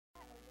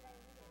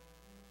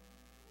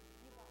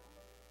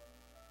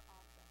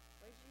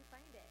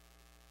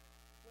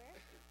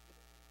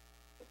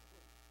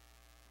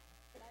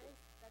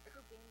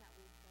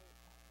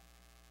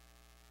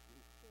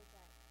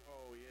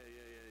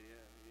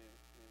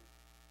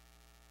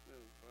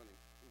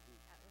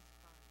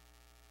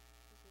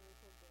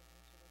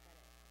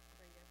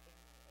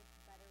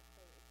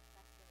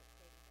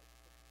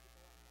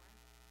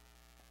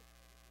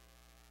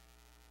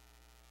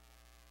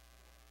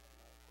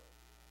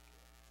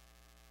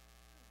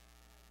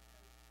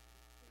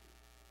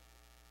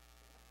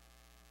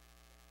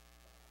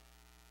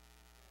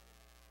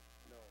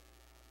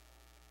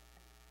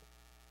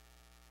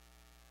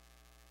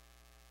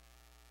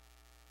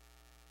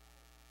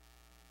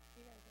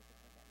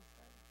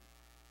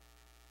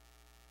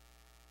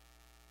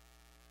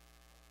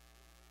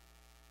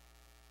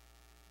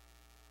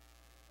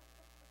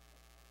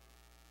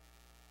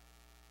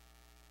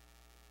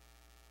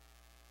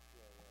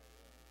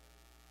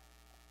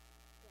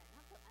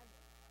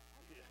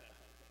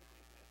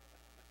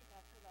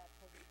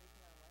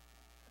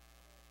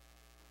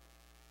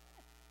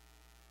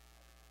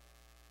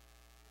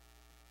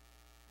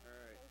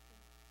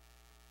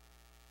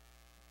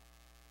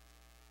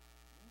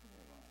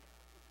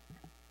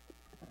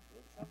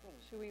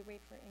Should we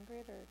wait for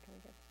Ingrid, or can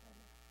we get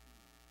started?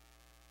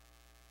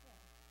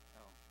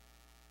 Oh.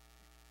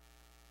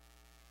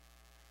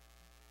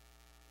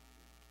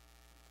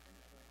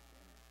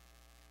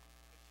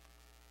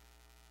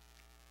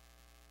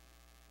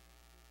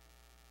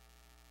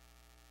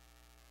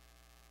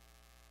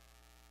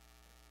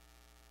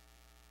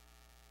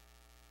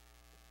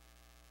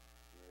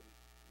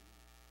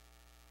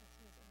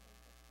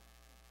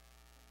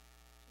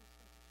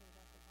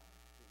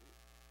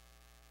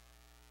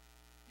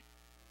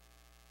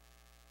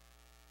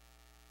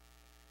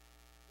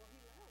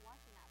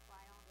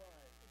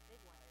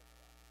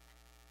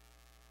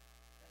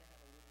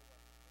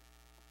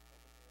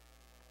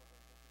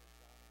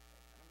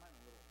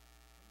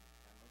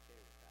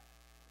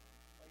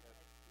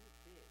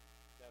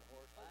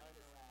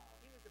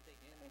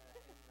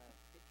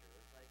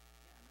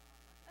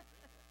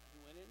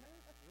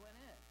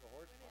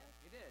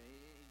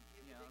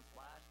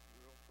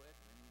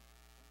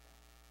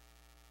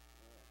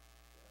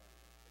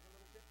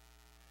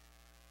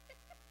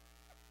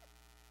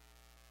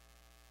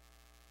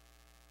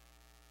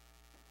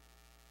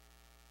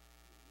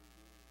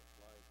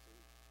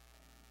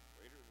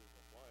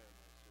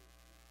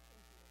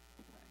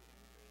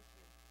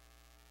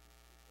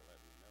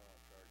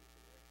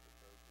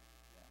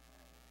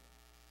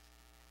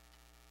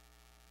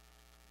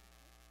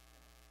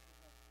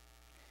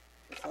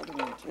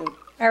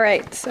 All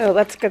right, so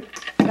let's get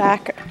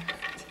back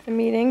to the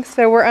meeting.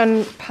 So we're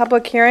on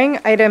public hearing,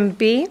 item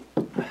B.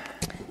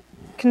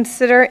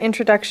 Consider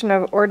introduction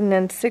of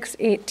ordinance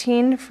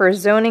 618 for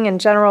zoning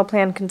and general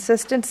plan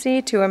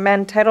consistency to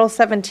amend Title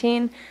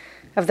 17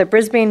 of the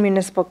Brisbane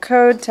Municipal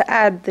Code to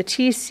add the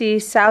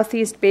TC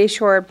Southeast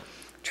Bayshore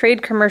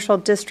Trade Commercial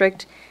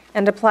District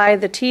and apply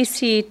the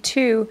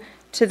TC2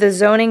 to the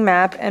zoning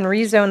map and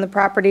rezone the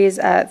properties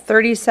at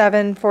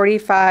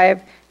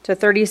 3745 to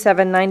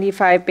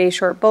 3795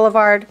 Bayshore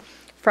Boulevard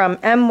from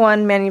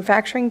M1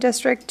 Manufacturing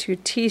District to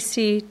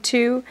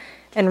TC2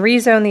 and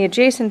rezone the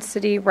adjacent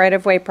city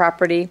right-of-way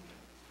property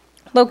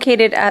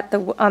located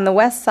on the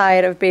west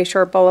side of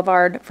Bayshore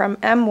Boulevard from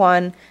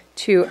M1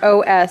 to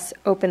OS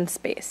open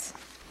space.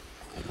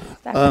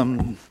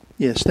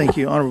 Yes, thank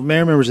you. Honorable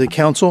Mayor, members of the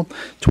council.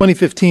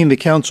 2015, the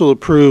council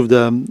approved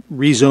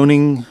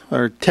rezoning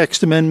or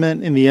text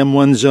amendment in the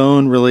M1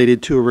 zone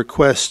related to a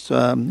request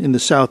in the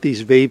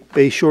southeast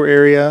Bayshore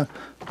area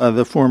of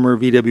the former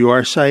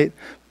VWR site,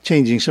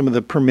 changing some of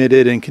the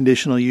permitted and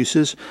conditional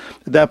uses.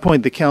 At that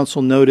point, the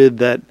council noted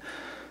that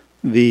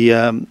the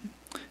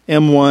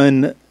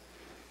M1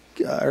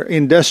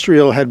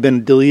 industrial had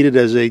been deleted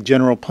as a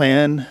general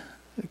plan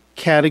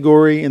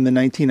category in the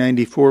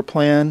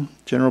 1994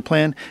 general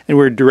plan, and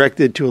we're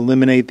directed to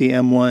eliminate the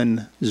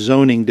M1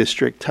 zoning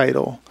district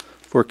title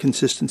for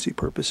consistency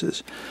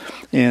purposes.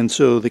 And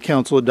so the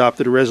council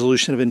adopted a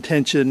resolution of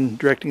intention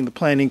directing the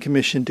Planning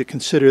Commission to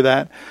consider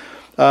that.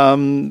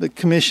 The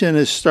commission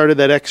has started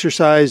that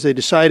exercise. They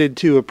decided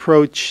to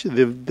approach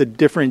the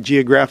different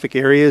geographic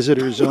areas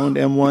that are zoned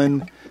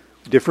M1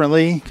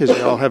 differently because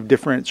they all have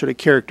different sort of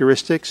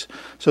characteristics.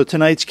 So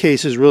tonight's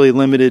case is really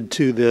limited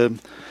to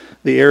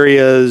the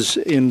areas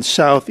in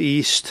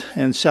southeast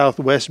and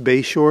southwest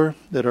Bayshore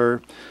that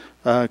are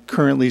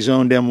currently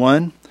zoned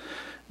M1.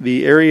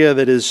 The area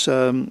that is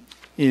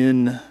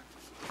in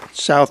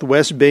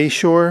southwest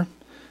Bayshore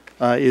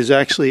is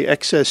actually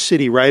excess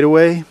city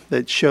right-of-way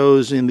that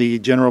shows in the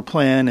general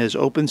plan as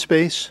open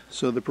space.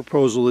 So the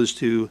proposal is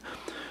to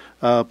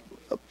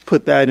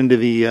put that into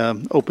the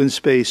open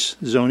space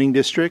zoning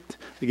district.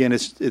 Again,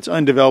 it's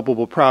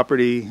undevelopable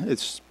property.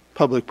 It's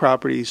public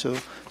property, so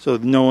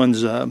no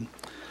one's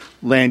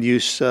land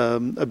use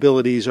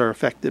abilities are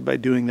affected by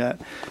doing that.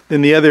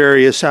 Then the other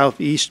area,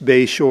 southeast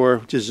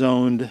Bayshore, which is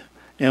zoned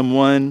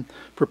M1.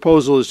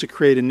 Proposal is to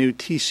create a new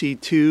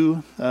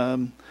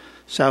TC2,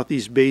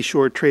 Southeast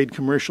Bayshore Trade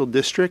Commercial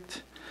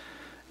District,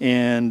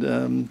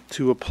 and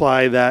to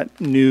apply that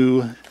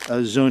new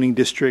zoning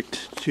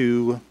district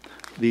to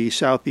the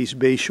Southeast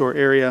Bayshore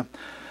area,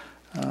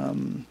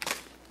 and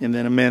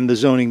then amend the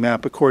zoning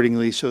map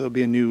accordingly. So there'll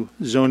be a new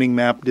zoning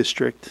map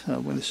district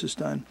when this is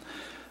done.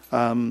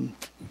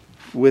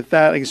 With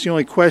that, I guess the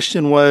only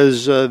question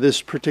was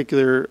this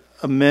particular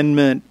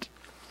amendment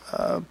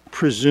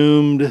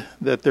presumed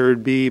that there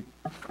would be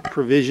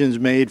provisions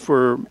made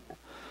for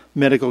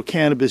medical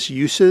cannabis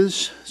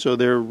uses. So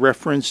they're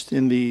referenced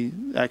in the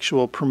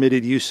actual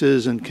permitted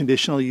uses and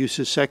conditional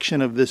uses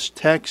section of this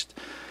text.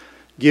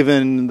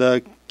 Given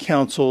the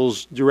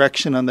council's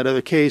direction on that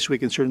other case, we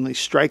can certainly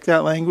strike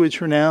that language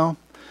for now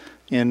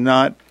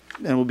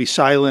and we'll be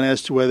silent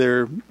as to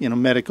whether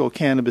medical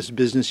cannabis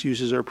business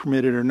uses are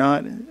permitted or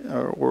not,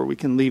 or we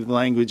can leave the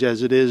language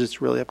as it is.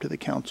 It's really up to the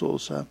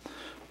council's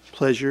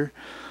pleasure.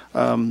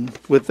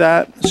 With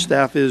that,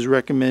 staff is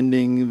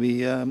recommending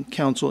the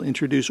council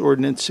introduce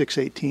ordinance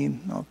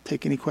 618. I'll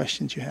take any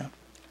questions you have.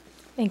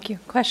 Thank you.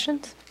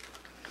 Questions?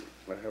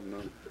 I have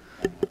none.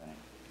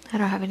 I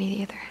don't have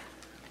any either.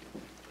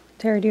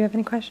 Terry, do you have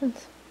any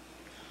questions?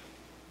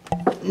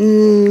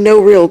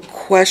 No real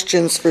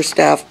questions for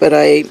staff, but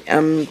I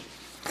am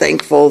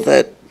thankful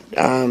that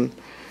that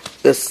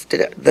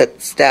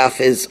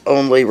staff is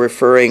only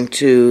referring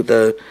to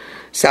the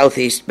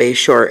Southeast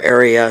Bayshore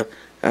area,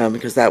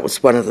 because that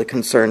was one of the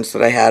concerns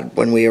that I had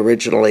when we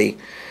originally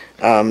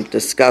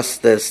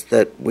discussed this,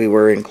 that we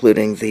were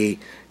including the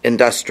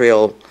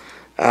industrial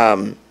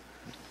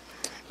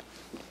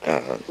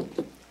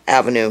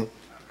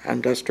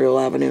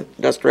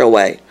industrial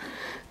way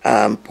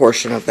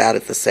portion of that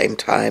at the same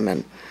time,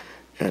 and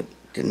it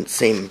didn't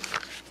seem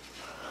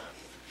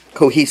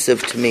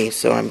cohesive to me,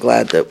 so I'm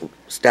glad that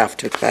staff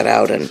took that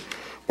out and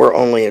we're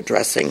only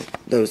addressing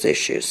those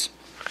issues.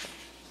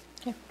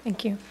 Okay,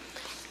 thank you.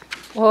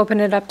 We'll open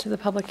it up to the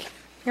public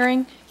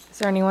hearing. Is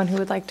there anyone who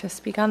would like to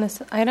speak on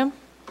this item?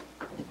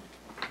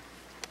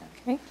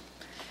 Okay.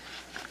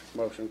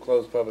 Motion to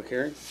close public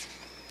hearing.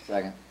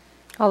 Second.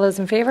 All those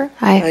in favor?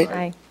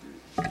 Aye.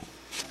 Aye.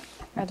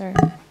 Are there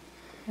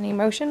any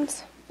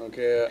motions?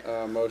 Okay,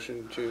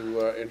 motion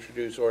to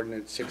introduce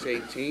ordinance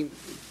 618,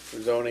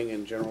 zoning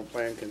and general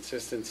plan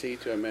consistency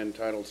to amend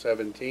Title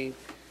 17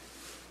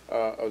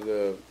 of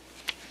the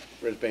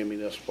Brisbane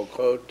Municipal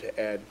Code to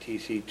add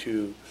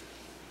TC2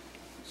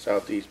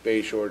 Southeast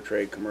Bayshore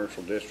Trade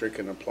Commercial District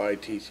and apply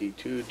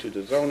TC2 to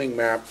the zoning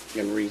map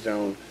and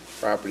rezone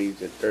properties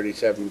at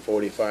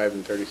 3745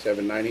 and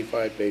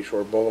 3795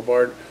 Bayshore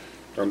Boulevard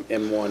from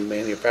M1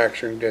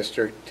 Manufacturing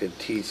District to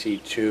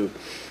TC2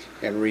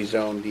 and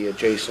rezone the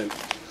adjacent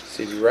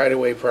city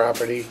right-of-way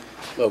property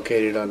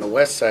located on the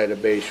west side of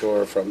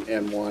Bayshore from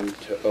M1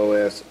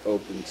 to OS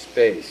open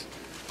space,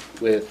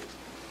 with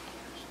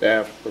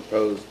staff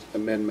proposed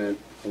amendment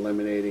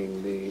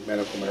eliminating the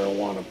medical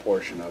marijuana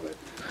portion of it.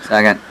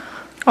 Second.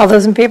 All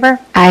those in favor?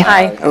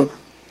 Aye. Oh,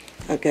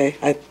 okay.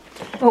 I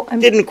I'm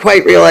didn't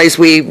quite realize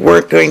we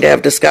weren't going to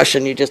have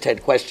discussion. You just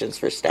had questions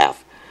for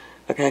staff.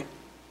 Okay.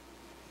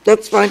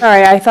 That's fine.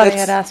 sorry, I thought I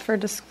That's- had asked for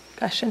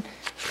discussion.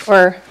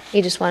 Or,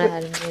 You just went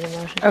ahead and made a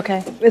motion.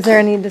 okay, is there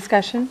any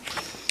discussion?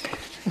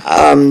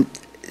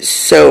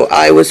 So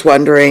I was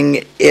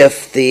wondering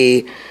if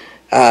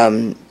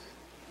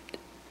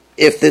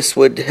if this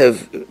would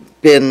have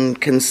been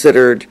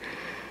considered,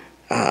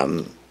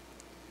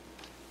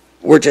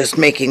 we're just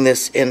making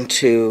this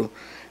into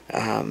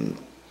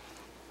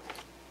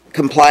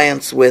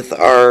compliance with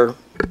our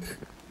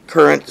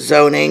current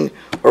zoning,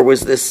 or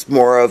was this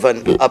more of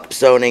an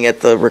upzoning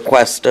at the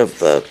request of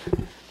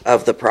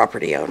the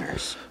property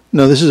owners?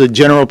 No, this is a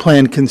general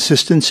plan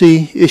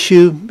consistency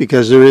issue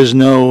because there is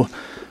no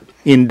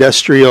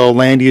industrial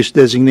land use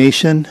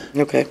designation.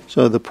 Okay.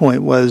 So the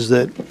point was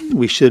that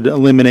we should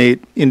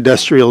eliminate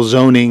industrial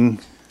zoning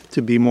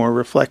to be more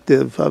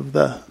reflective of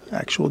the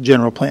actual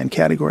general plan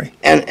category.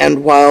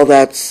 And while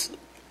that's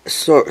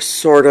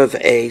sort of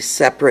a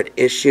separate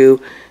issue,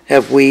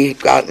 have we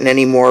gotten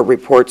any more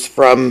reports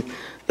from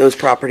those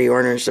property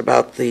owners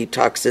about the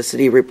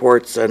toxicity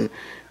reports and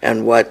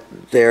what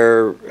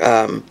their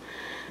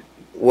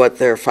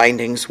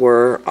findings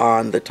were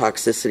on the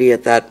toxicity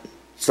at that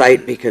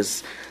site?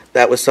 Because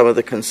that was some of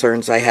the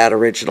concerns I had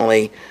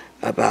originally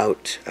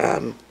about.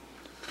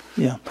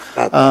 Yeah.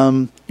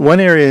 One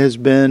area has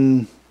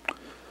been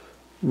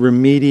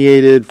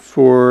remediated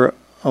for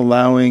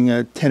allowing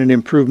a tenant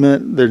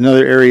improvement. There's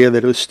another area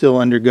that was still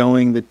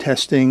undergoing the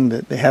testing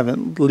that they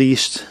haven't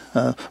leased.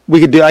 I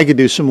could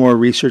do some more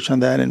research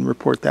on that and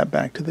report that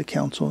back to the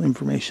council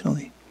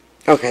informationally.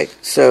 Okay,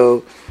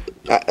 so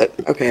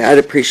okay, I'd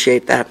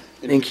appreciate that.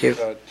 Thank you.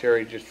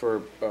 Terry, just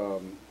for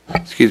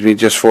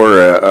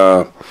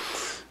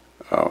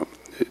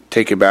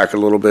take it back a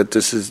little bit.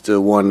 This is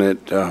the one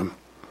that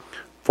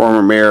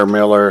former Mayor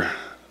Miller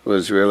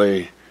was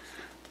really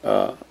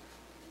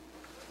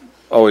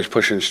always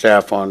pushing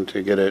staff on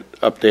to get it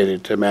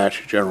updated to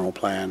match the general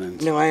plan.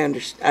 And No, I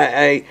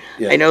understand.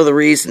 Yeah. I know the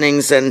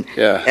reasonings, and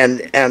Yeah.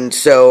 and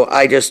so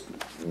I just,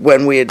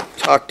 when we had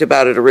talked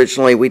about it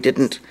originally, we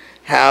didn't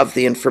have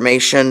the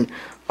information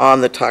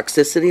on the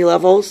toxicity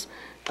levels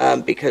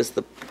because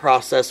the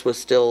process was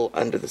still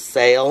under the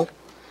sale,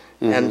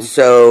 and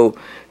so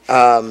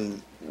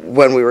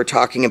when we were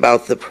talking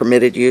about the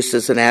permitted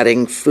uses and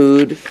adding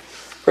food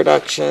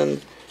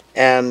production,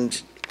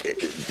 and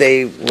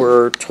they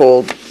were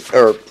told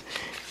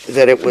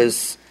that it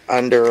was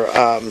under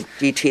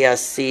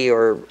DTSC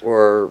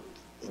or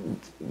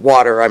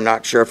water. I'm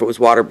not sure if it was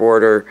water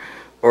board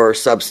or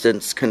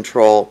substance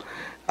control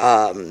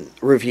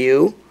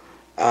review,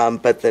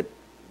 but that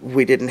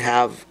we didn't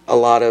have a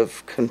lot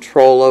of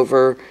control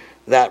over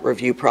that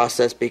review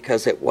process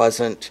because it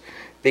was a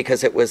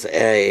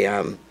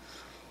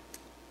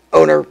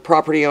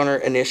property owner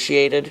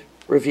initiated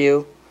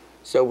review.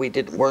 So we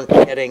weren't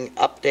getting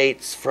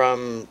updates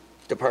from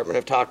Department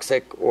of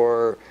Toxic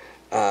or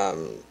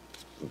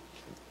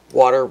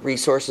Water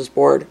Resources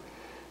Board.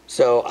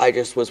 So I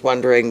just was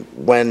wondering,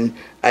 when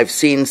I've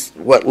seen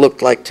what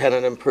looked like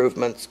tenant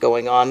improvements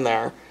going on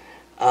there,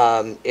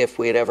 if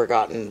we had ever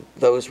gotten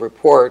those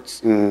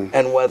reports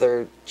and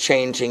whether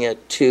changing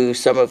it to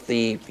some of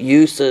the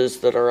uses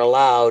that are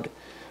allowed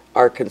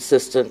are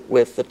consistent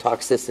with the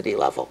toxicity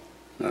level.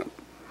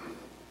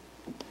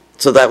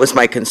 So that was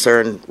my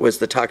concern, was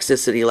the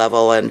toxicity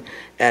level and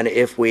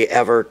if we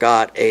ever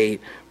got a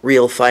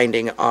real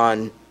finding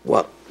on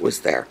what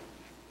was there.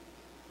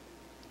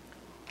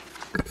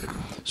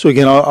 So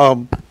again,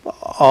 I'll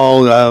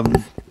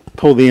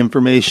pull the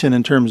information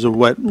in terms of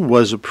what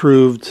was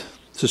approved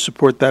to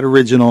support that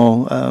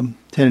original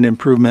tenant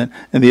improvement.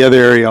 And the other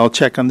area, I'll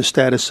check on the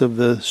status of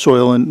the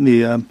soil and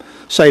the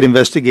site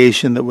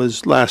investigation that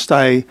was, last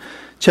I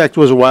checked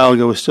was a while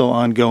ago, was still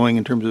ongoing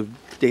in terms of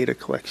data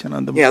collection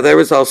on the Yeah, there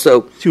was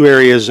also two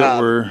areas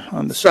that were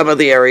on the some of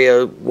the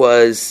area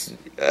was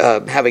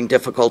having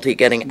difficulty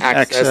getting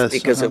access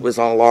because it was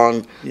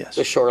along Yes.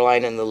 the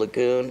shoreline and the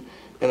lagoon.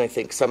 And I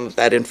think some of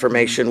that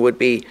information would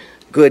be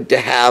good to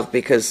have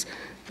because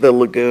the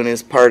lagoon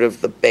is part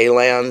of the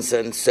Baylands.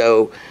 And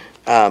so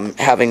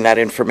having that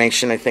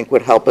information, I think,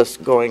 would help us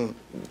going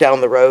down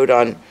the road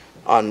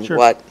on Sure.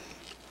 what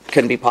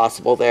can be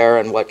possible there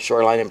and what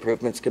shoreline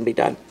improvements can be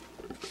done.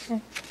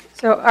 Okay.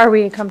 So are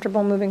we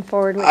comfortable moving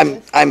forward with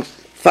this? I'm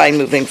fine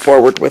moving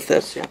forward with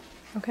this, yeah.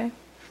 Okay.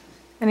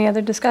 Any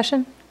other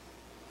discussion?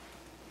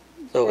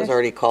 So it was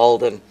already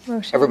called and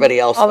Motion. everybody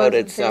else All those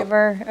voted, in so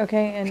favor?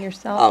 Okay, and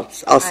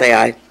yourself? I'll say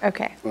aye.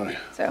 Okay, Aye.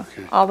 so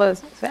all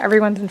those, so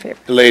everyone's in favor.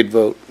 Delayed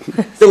vote.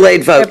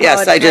 Delayed vote,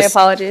 yes, My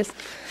apologies.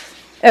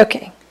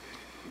 Okay.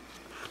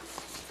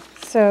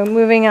 So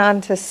moving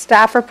on to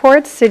staff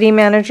reports, city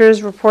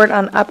managers report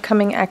on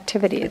upcoming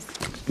activities.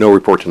 No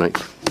report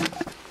tonight.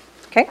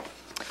 Okay.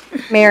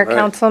 Mayor, right.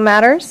 council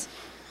matters.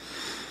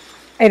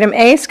 Item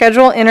A,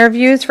 schedule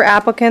interviews for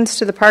applicants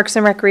to the Parks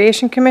and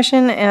Recreation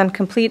Commission and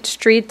Complete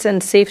Streets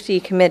and Safety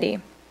Committee.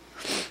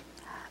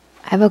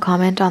 I have a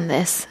comment on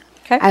this.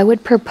 Okay. I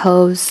would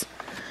propose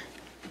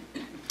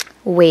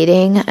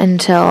waiting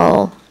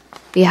until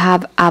we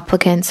have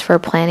applicants for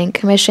Planning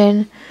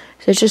Commission.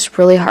 So it's just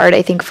really hard,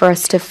 I think, for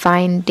us to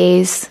find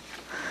days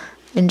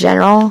in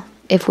general.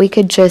 If we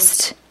could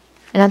just,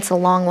 and that's a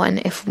long one,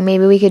 if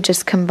maybe we could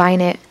just combine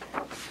it.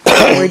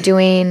 We're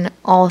doing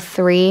all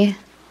three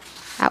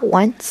at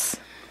once.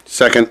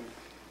 Second.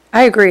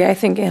 I agree. I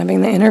think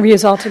having the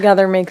interviews all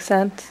together makes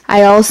sense.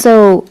 I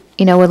also,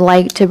 would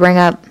like to bring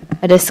up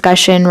a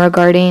discussion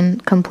regarding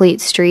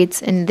Complete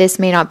Streets, and this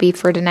may not be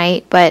for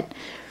tonight, but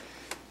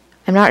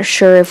I'm not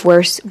sure if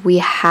we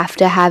have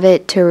to have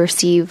it to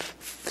receive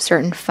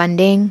certain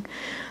funding,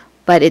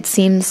 but it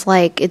seems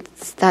like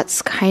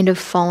that's kind of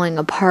falling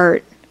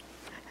apart.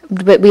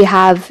 But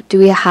do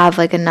we have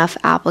like enough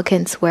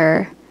applicants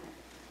where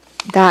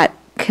that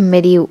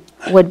committee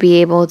would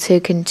be able to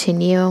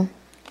continue?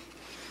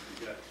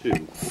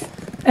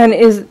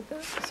 And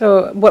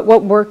so what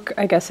work,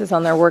 I guess, is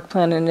on their work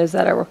plan, and is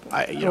that a?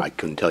 I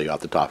couldn't tell you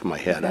off the top of my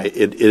head.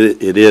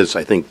 It is,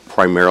 I think,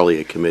 primarily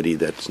a committee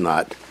that's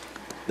not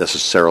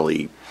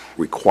necessarily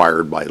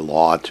required by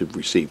law to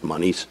receive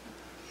monies.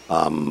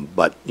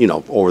 But,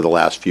 over the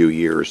last few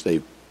years,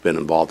 they've been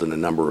involved in a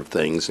number of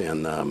things.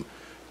 And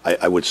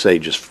I would say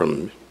just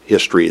from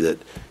history that,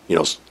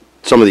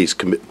 some of these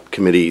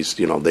committees,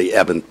 they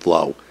ebb and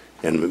flow.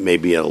 And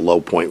maybe at a low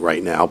point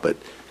right now, but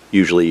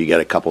usually you get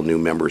a couple new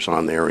members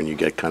on there and you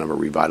get kind of a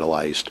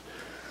revitalized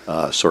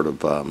sort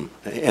of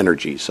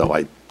energy.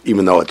 So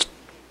even though it's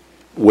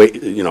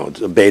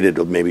it's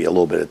abated maybe a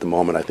little bit at the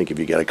moment, I think if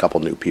you get a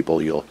couple new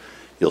people, you'll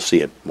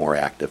see it more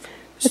active.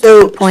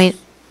 So, Point.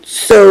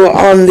 So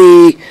on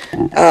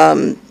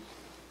the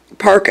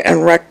Park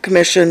and Rec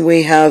Commission,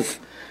 we have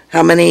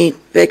how many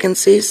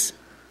vacancies?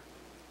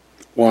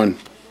 One.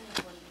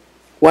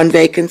 One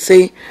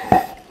vacancy.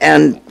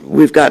 And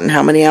we've gotten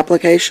how many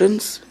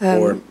applications?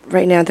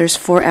 Right now, there's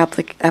 4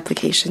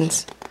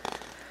 applications.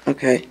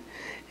 Okay.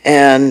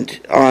 And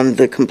on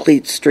the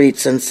Complete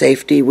Streets and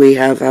Safety, we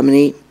have how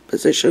many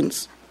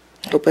positions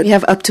open? We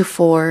have up to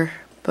 4,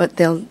 but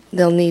they'll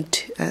need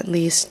at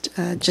least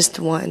just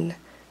 1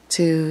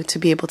 to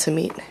be able to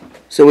meet.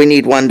 So we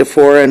need 1 to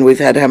 4, and we've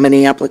had how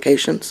many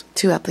applications?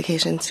 2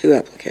 applications. 2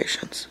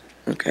 applications.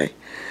 Okay.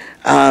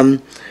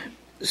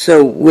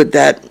 So would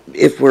that,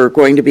 if we're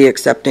going to be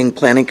accepting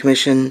Planning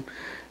Commission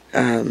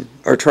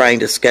or trying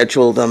to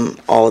schedule them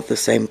all at the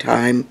same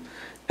time,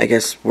 I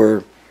guess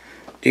do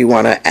you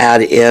want to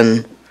add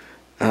in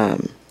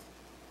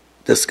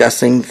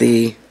discussing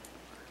the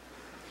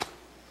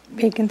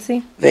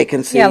Vacancy?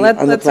 vacancy Yeah, on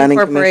the let's Planning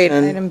incorporate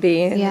Commission? item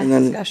B in Yeah. the And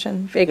then-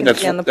 discussion.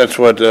 Vacancy on the. That's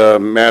what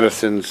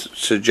Madison's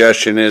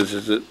suggestion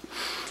is that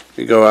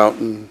you go out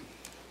and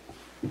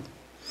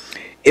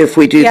If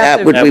we do You have that,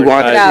 to would we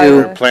want advertise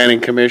Yeah. for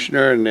planning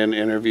commissioner and then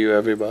interview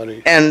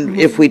everybody. and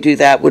if we do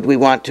that, would we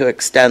want to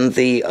extend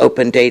the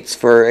open dates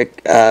for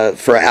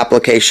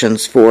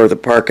applications for the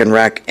Park and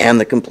Rec and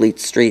the Complete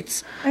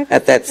Streets I think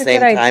at that that's a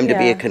same good time to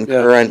be a idea.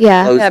 concurrent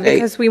Yeah. close Yeah, date?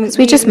 because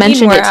we just need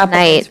mentioned more it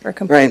applicants tonight. for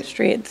Complete Right.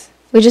 Streets.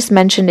 We just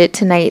mentioned it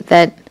tonight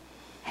that,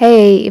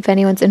 hey, if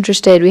anyone's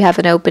interested, we have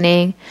an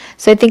opening.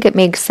 So I think it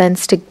makes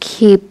sense to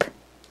keep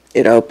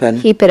It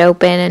open. it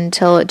open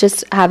until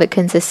just have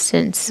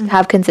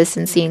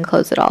consistency and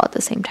close it all at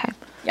the same time.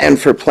 And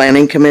for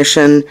Planning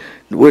Commission,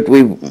 would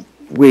we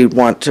we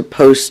want to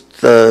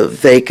post the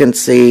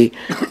vacancy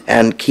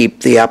and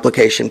keep the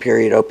application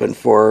period open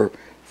for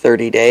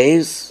 30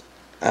 days.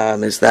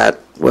 Is that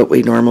what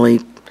we normally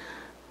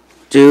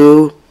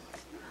do?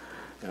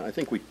 Yeah, I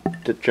think we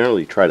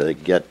generally try to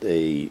get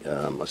a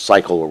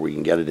cycle where we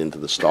can get it into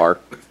the Star.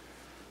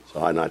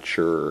 So I'm not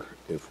sure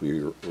if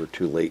we're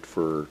too late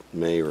for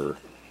May or,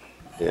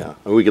 yeah.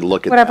 And we could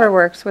look at Whatever that.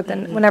 works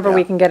within, whenever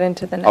we Yeah. can get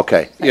into the next.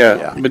 Okay.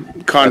 Yeah,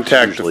 but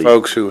contact the usually-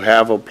 folks who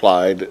have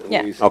applied. At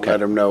Yeah. least Okay. Let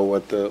them know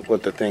what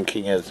the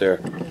thinking is there.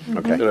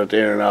 Okay. So that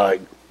they're not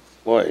like,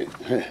 boy,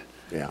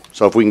 Yeah.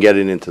 So if we can get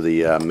it into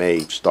the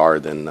May Star,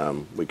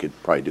 then we could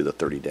probably do the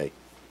 30-day.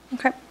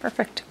 Okay,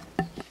 perfect.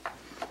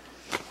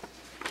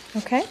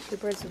 Okay, Two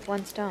birds with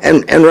one stone.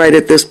 And right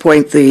at this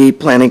point, the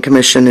planning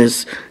commission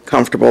is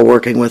comfortable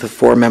working with a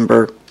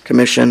 4-member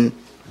commission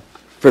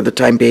for the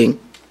time being?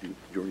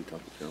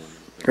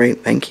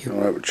 Great, thank you.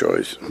 don't have a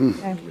choice.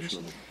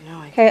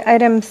 okay,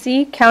 item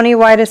C,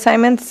 countywide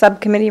assignments,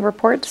 subcommittee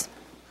reports.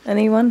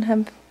 Anyone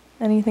have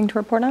anything to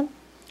report on?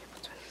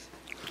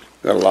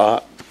 Got a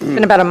lot. It's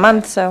been about a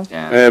month, so. I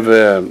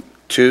have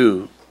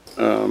two,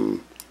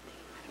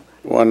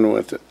 one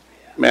with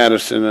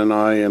Madison and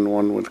I and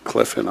one with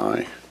Cliff and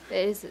I.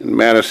 And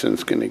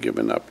Madison's going to give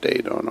an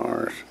update on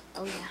ours.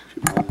 Oh,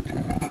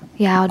 yeah.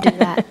 Yeah, I'll do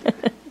that.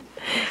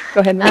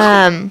 Go ahead,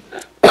 Mike.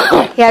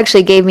 He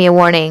actually gave me a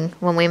warning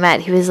when we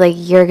met. He was like,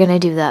 "You're going to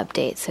do the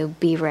update, so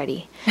be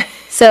ready."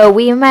 So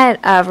we met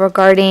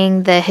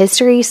regarding the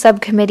history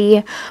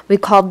subcommittee. We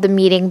called the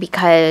meeting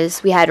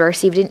because we had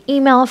received an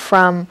email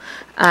from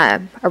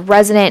a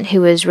resident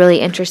who was really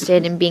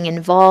interested in being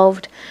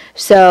involved.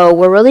 So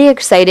we're really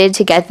excited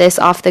to get this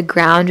off the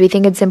ground. We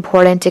think it's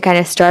important to kind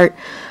of start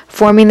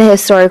forming the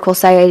historical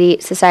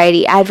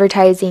society,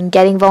 advertising,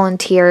 getting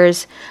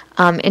volunteers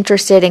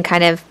interested, and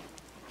kind of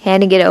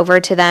handing it over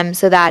to them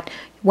so that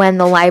when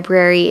the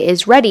library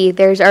is ready,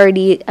 there's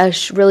already a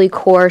really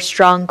core,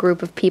 strong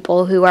group of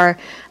people who are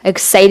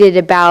excited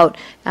about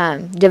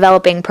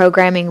developing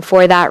programming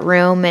for that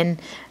room, and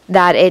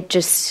that it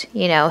just,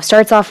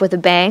 starts off with a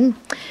bang.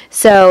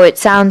 So it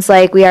sounds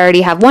like we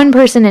already have one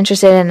person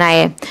interested, and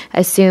I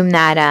assume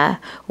that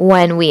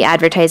when we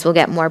advertise, we'll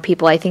get more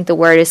people. I think the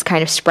word is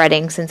kind of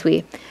spreading since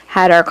we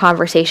had our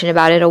conversation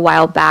about it a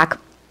while back.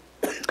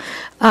 Is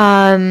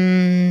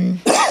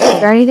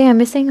there anything I'm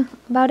missing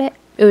about it?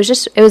 It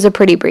was a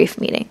pretty brief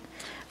meeting.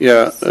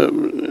 Yeah,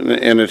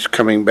 and it's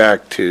coming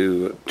back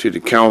to the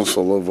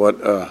council of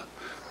what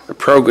the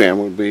program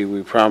would be.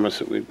 We promised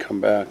that we'd come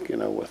back,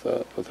 with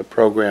a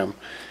program.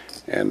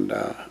 And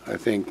I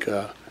think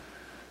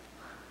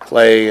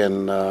Clay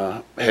and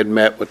had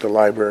met with the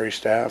library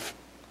staff,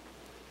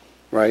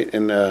 right?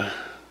 And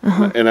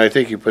and I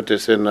think you put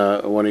this in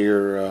one of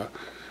your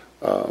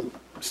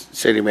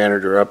city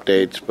manager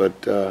updates,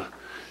 but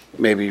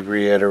maybe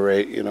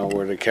reiterate,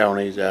 where the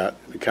county's at,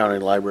 the county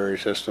library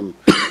system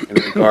in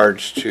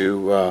regards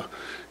to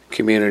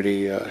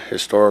community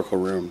historical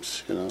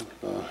rooms,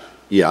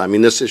 Yeah, I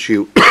mean, this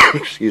issue,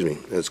 excuse me,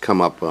 has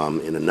come up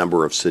in a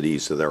number of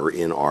cities that are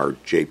in our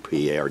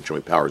JPA, our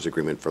Joint Powers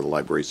Agreement for the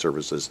library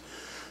services.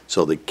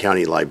 So the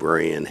county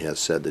librarian has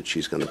said that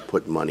she's going to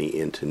put money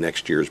into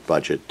next year's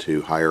budget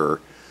to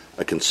hire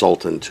a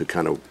consultant to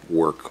kind of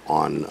work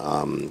on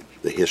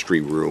the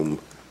history room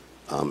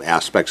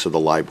aspects of the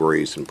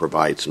libraries and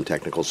provide some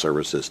technical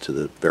services to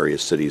the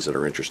various cities that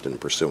are interested in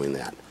pursuing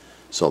that.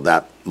 So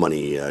that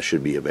money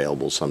should be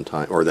available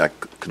sometime, or that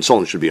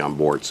consultant should be on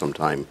board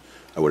sometime,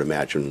 I would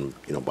imagine,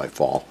 by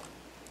fall.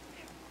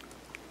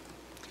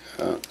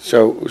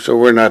 So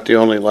we're not the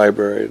only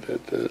library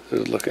that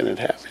is looking at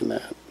having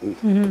that.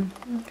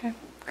 Okay,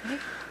 great.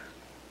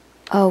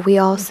 Oh, we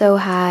also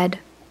had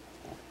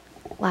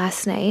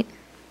last night.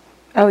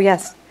 Oh,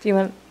 yes. Do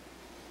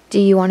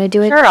you want to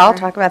do it? Sure, I'll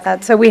talk about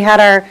that. So we had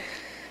our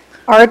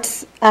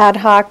Arts Ad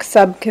Hoc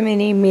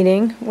Subcommittee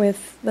meeting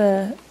with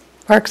the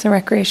Parks and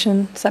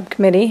Recreation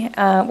Subcommittee,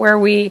 where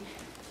we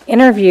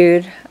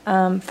interviewed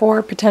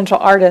 4 potential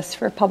artists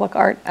for public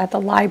art at the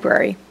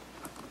library.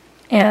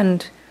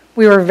 And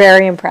we were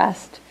very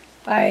impressed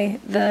by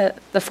the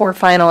 4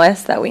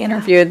 finalists that we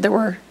interviewed. There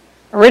were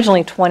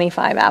originally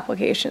 25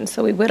 applications,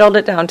 so we whittled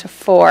it down to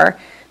 4.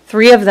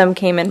 3 of them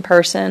came in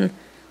person,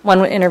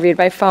 1 interviewed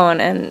by phone,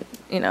 and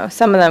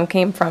some of them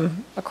came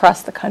from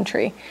across the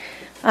country.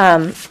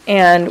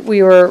 And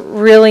we were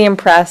really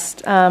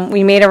impressed.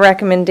 We made a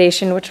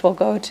recommendation, which will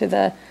go to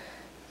the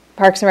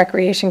Parks and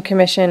Recreation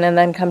Commission and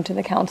then come to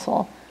the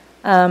council.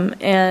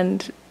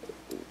 And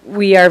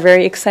we are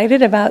very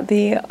excited about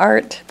the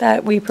art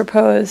that we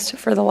proposed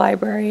for the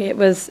library. It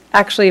was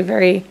actually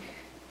very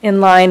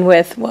in line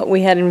with what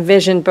we had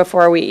envisioned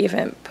before we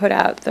even put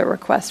out the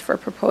request for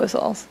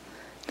proposals.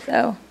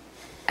 So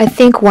I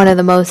think one of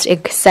the most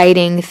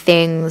exciting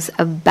things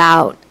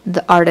about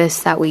the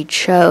artists that we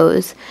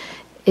chose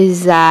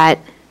is that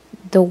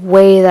the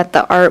way that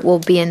the art will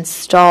be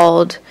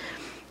installed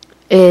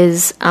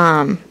is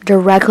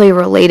directly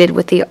related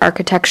with the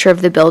architecture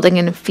of the building,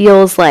 and it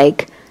feels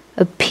like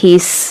a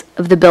piece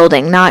of the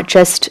building, not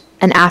just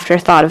an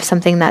afterthought of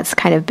something that's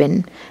kind of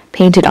been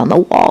painted on the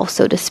wall,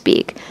 so to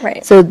speak.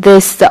 Right. So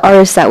the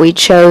artist that we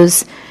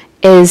chose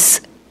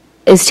is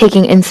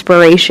taking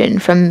inspiration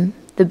from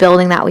the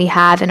building that we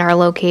have in our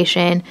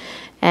location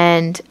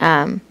and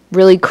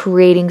really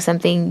creating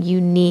something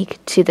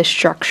unique to the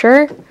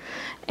structure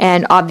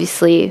and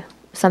obviously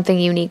something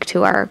unique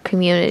to our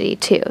community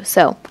too.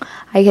 So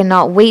I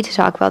cannot wait to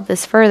talk about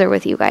this further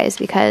with you guys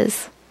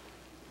because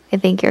I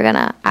think you're going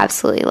to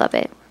absolutely love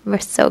it. We're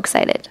so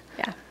excited.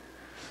 Yeah,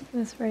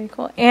 that's very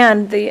cool.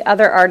 And the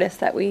other artists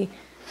that we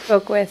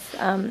spoke with,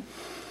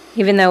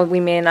 even though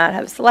we may not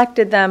have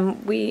selected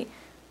them, we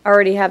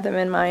already have them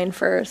in mind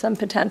for some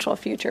potential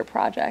future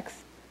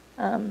projects.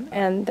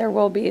 And there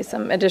will be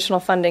some additional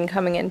funding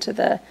coming into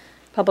the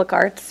Public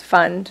Arts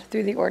Fund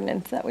through the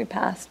ordinance that we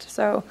passed.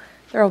 So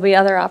there will be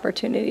other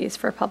opportunities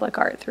for public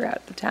art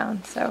throughout the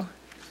town. So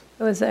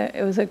it was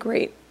a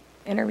great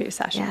interview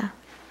session. Yeah.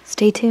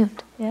 Stay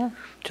tuned. Yeah.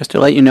 Just to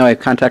let you know, I've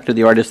contacted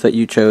the artist that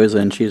you chose,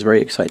 and she's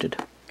very excited.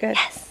 Good.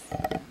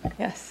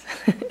 Yes.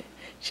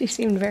 She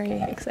seemed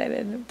very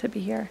excited to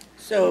be here.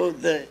 So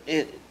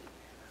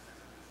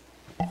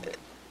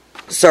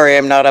sorry,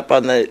 I'm not up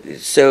on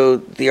so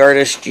the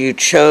artist you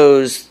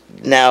chose,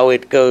 now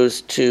it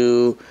goes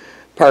to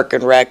Park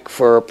and Rec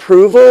for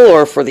approval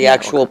or for the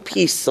actual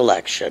piece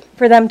selection?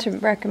 For them to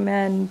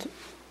recommend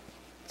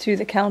to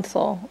the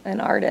council an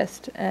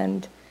artist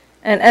and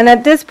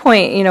at this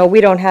point,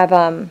 we don't have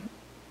a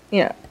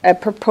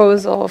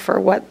proposal for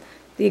what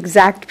the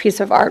exact piece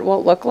of art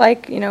will look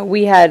like.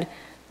 We had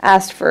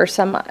asked for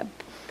some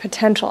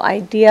potential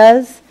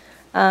ideas,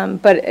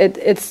 but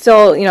it's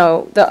still,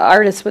 the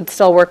artist would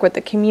still work with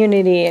the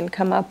community and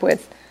come up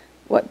with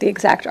what the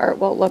exact art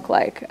will look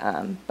like.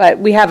 But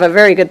we have a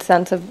very good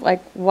sense of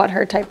what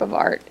her type of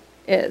art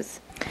is.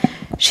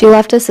 She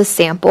left us a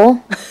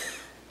sample.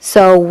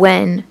 So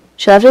when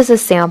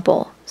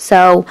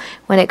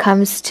it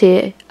comes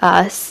to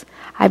us,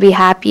 I'd be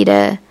happy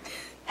to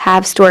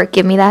have Stuart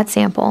give me that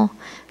sample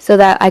so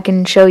that I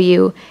can show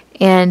you.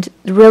 And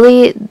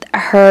really,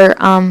 her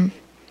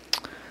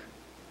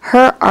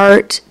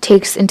art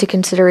takes into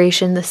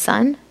consideration the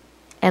sun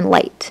and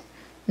light.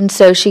 And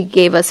so she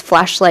gave us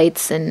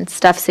flashlights and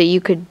stuff so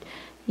you could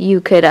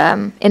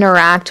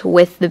interact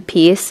with the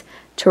piece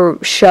to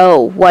show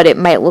what it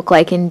might look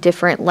like in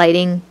different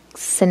lighting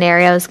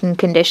scenarios and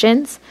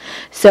conditions.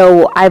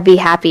 So I'd be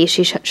happy,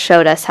 she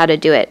showed us how to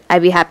do it.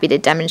 I'd be happy to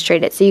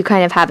demonstrate it so you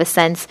kind of have a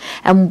sense,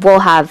 and we'll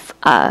have,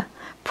 I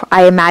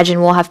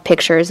imagine we'll have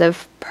pictures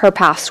of her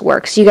past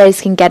work so you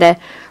guys can get a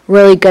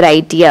really good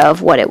idea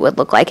of what it would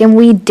look like. And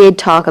we did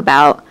talk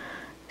about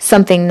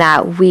something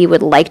that we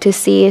would like to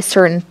see,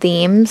 certain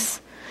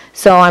themes.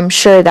 So I'm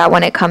sure that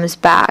when it comes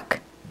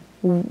back,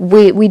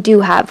 we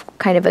do have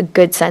kind of a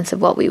good sense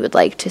of what we would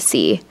like to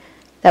see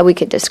that we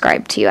could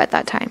describe to you at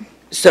that time.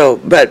 So,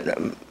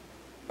 but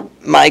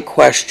my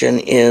question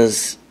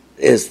is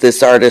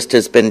this artist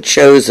has been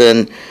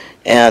chosen,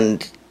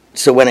 and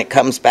so when it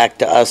comes back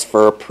to us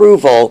for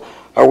approval,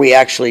 are we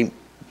actually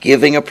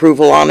giving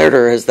approval on it,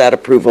 or has that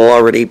approval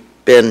already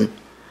been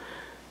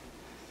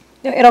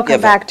It'll come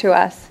given? back to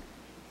us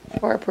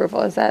for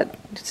approval. Is that,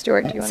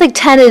 Stuart, do you It's want like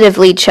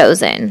tentatively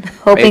chosen,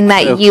 hoping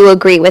Right, that so- you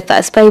agree with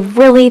us, but I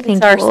really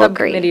think our you'll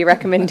agree. subcommittee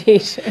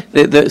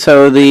recommendation?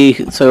 So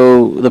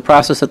the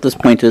process at this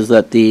point is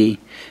that the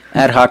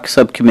ad hoc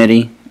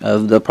subcommittee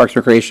of the Parks and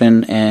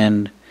Recreation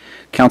and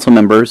council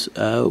members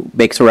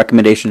makes a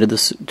recommendation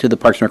to the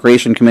Parks and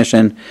Recreation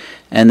Commission,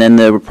 and then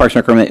the Parks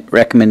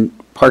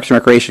and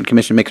Recreation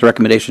Commission makes a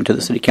recommendation to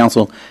the City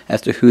Council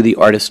as to who the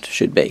artist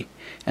should be,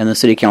 and the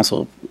City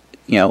Council,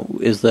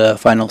 is the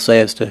final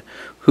say as to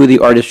who the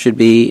artist should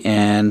be.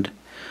 And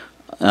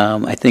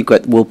I think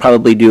what we'll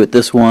probably do at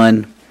this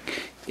one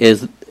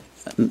is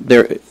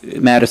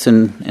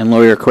Madison and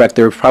Lori are correct.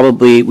 We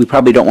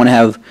probably don't want to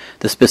have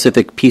the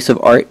specific piece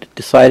of art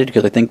decided,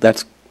 because I think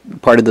that's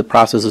part of the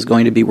process is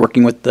going to be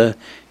working with the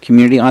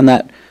community on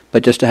that.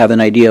 But just to have an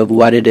idea of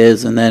what it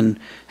is, and then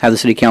have the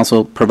City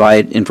Council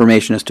provide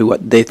information as to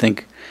what they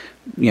think,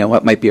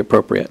 what might be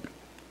appropriate.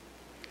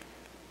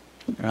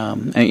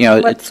 And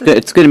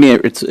it's going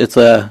to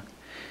be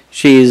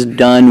she's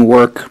done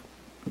work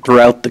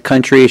throughout the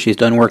country. She's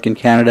done work in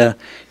Canada.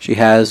 She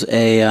has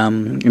a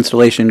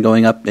installation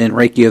going up in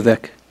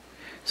Reykjavik.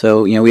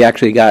 So we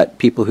actually got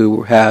people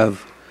who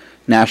have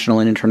national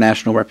and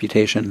international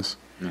reputations.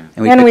 Yeah.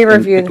 And we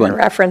reviewed her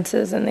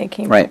references, and they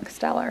came back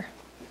stellar.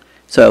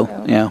 So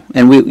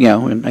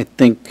and I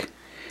think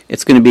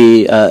it's going to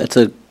be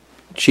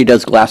she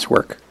does glass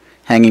work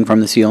hanging from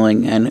the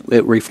ceiling, and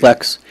it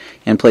reflects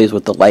and plays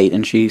with the light,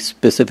 and she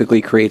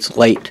specifically creates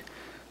light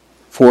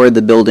for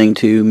the building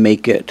to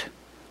make it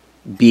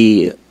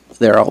be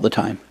there all the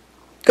time.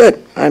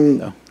 Good.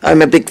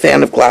 I'm a big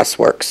fan of glass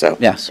work, so.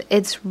 Yes.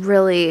 It's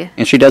really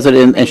And she does it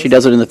in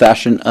the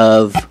fashion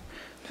of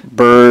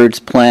birds,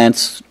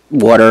 plants,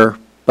 water,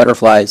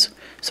 butterflies.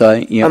 So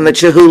On the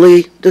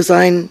Chihuly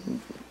design?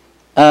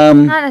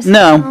 not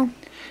no.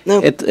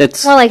 No.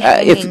 It's more like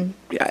hanging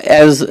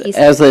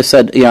as I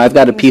said, I've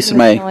got a piece in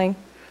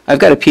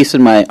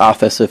my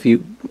office if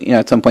you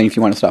at some point if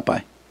you want to stop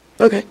by.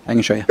 Okay, I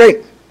can show you.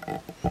 great.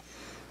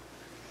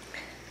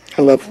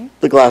 I love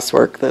the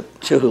glasswork that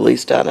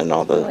Chihuli's done and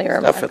all the Really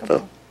stuff at the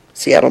remarkable.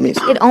 Seattle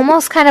Museum. It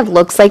almost kind of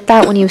looks like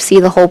that when you see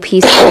the whole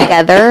piece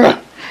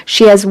together.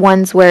 She has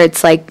ones where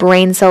it's like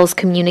brain cells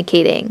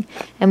communicating,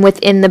 and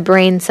within the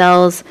brain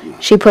cells,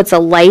 she puts a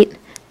light,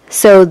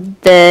 so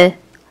the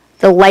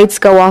lights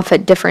go off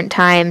at different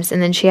times,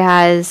 and then she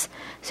has,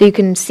 so you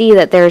can see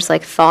that there's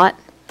like thought,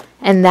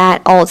 and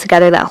that all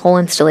together, that whole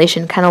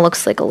installation kind of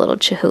looks like a little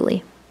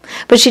Chihuly.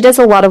 But she does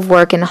a lot of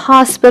work in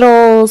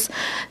hospitals,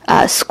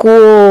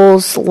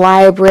 schools,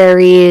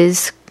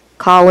 libraries,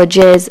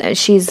 colleges.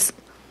 She's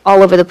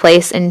all over the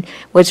place, and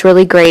what's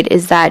really great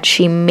is that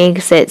she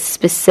makes it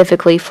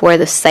specifically for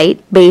the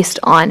site based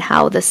on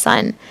how the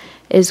sun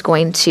is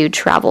going to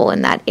travel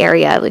in that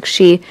area. Like,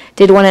 she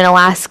did one in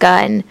Alaska,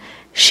 and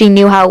she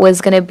knew how it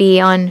was going to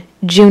be on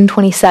June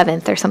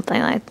 27th or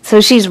something like that. So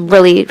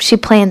she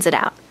plans it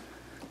out.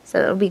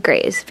 So it'll be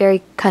great. It's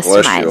very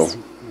customized. Bless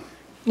you.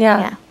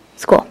 Yeah,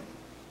 It's cool.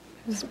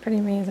 it's pretty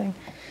amazing.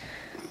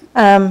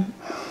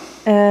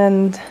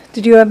 And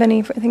did you have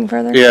anything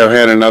further? Yeah, I've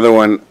had another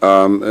one.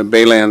 A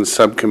Baylands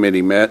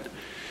subcommittee met.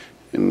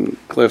 And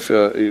Cliff,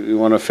 you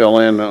want to fill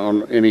in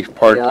on any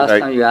part? Yeah, last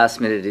time you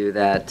asked me to do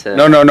that.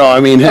 No. I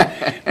mean,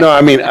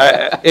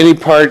 any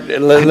part.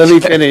 Let me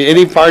finish.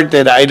 Any part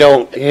that I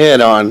don't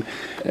hit on,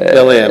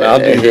 fill in. I'll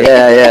do.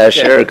 Yeah,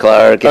 sure,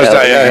 Clark.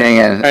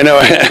 Yeah, I know.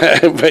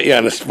 I put you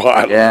on the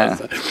spot. Yeah.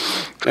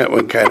 That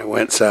one kind of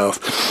went south.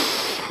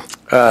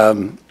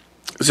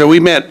 So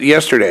we met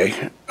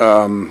yesterday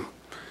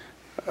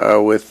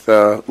with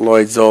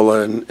Lloyd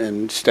Zola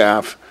and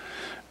staff,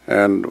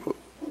 and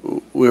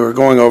we were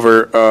going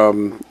over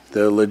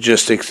the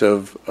logistics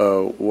of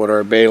what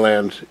our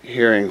Baylands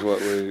hearings, what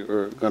we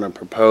were going to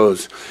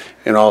propose,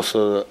 and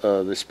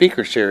also the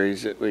speaker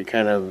series that we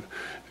kind of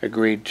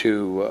agreed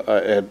to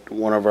at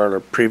one of our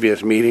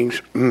previous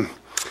meetings.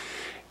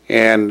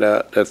 And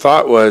the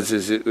thought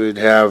was it would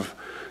have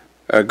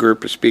a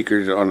group of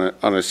speakers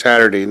on a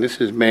Saturday, and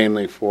this is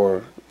mainly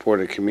for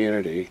the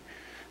community,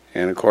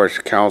 and of course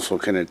council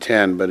can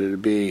attend, but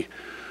it'd be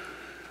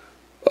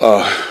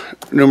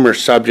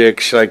numerous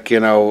subjects like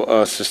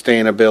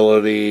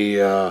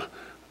sustainability,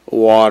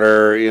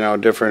 water,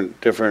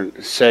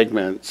 different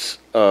segments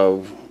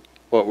of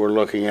what we're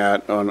looking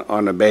at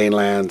on the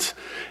Baylands,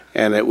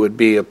 and it would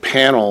be a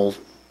panel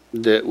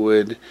that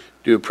would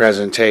do a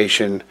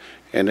presentation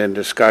and then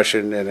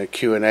discussion and a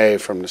Q&A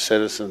from the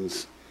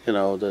citizens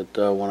that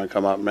want to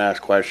come up and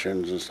ask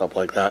questions and stuff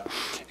like that.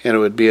 And it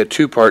would be a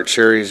two-part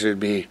series. It would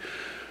be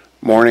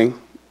morning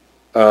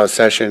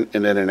session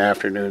and then an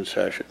afternoon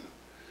session.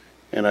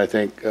 And I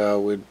think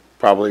we'd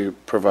probably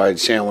provide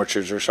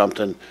sandwiches or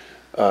something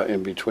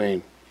in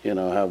between,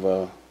 have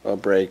a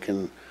break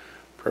and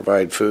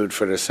provide food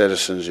for the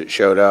citizens that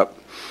showed up.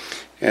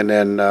 And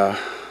then,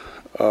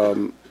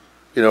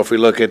 if we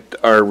look at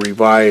our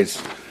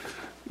revised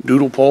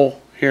doodle poll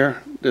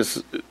here,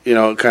 this,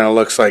 it kind of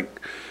looks like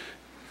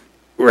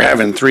we're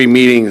having 3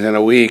 meetings in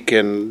a week,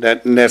 and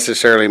that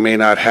necessarily may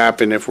not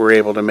happen if we're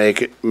able to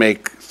make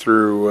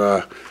through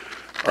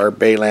our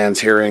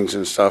Baylands hearings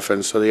and stuff.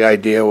 And so the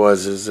idea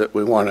is that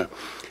we want to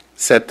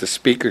set the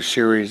speaker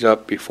series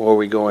up before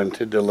we go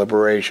into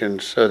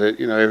deliberations, so that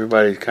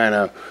everybody kind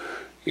of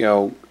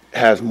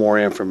has more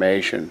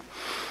information.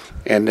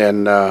 And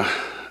then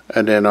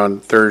on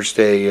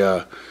Thursday,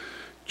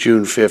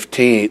 June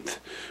 15th,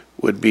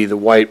 would be the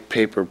white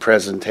paper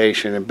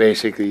presentation, and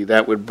basically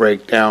that would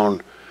break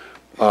down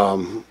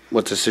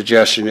what the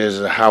suggestion is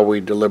of how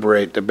we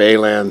deliberate the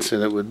Baylands,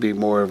 and it would be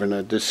more of in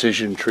a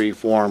decision tree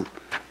form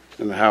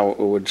and how it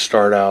would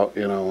start out,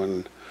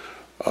 and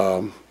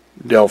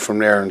delve from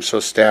there. And so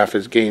staff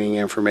is gaining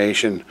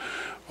information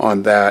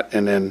on that.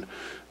 And then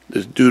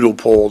this doodle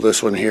poll,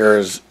 this one here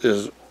is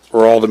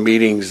for all the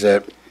meetings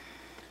that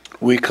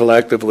we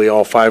collectively,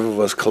 all 5 of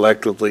us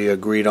collectively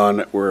agreed on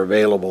that were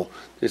available.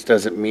 This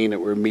doesn't mean that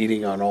we're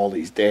meeting on all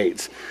these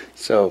dates,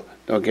 so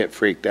don't get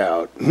freaked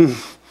out. We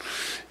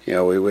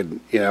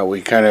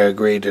kind of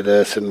agreed to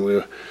this,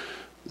 and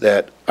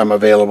that I'm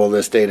available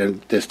this date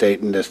and this date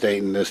and this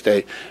date and this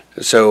date.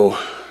 So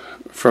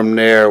from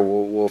there,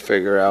 we'll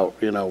figure out,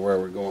 where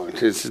we're going.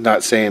 It's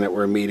not saying that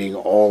we're meeting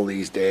all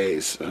these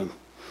days. Does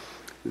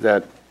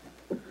that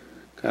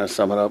kind of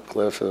sum it up,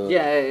 Cliff?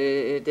 Yeah,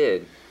 it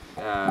did.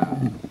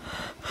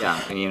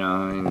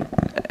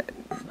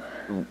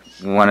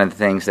 One of the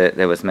things that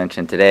was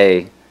mentioned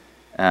today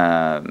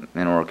in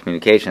oral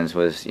communications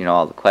was,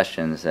 all the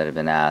questions that have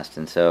been asked,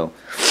 and so,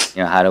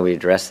 how do we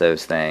address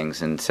those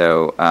things? And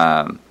so,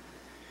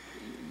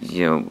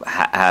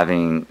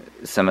 having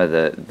some of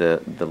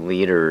the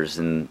leaders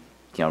and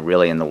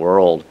really in the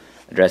world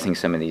addressing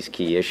some of these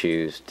key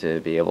issues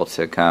to be able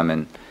to come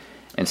and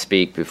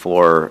speak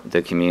before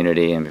the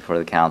community and before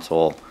the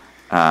council,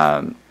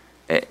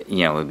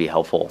 would be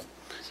helpful.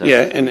 So.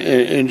 Yeah,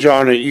 and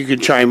John, you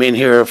could chime in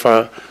here if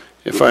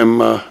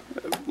I'm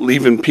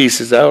leaving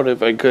pieces out,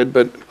 if I could.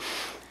 But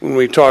when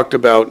we talked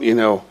about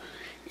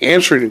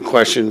answering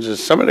questions,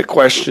 is some of the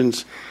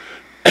questions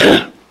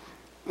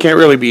can't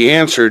really be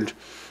answered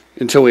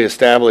until we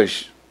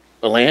establish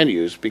a land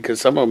use, because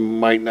some of them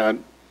might not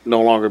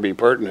no longer be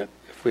pertinent.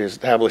 If we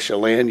establish a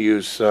land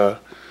use or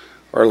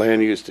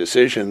land use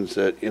decisions,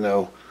 that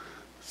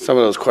some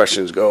of those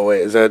questions go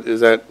away. Is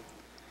that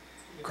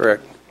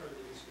correct?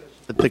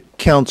 But the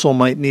council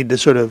might need to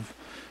sort of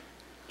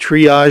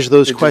triage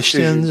those The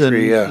questions, decision and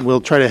tree, yeah.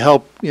 we'll try to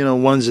help,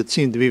 ones that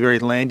seem to be very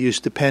land use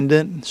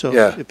dependent. So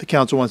Yeah. if the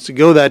council wants to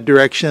go that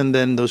direction,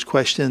 then those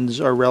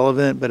questions are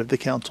relevant. But if the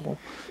council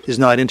is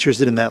not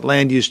interested in that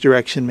land use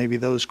direction, maybe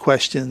those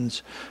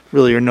questions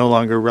really are no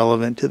longer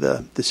relevant to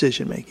the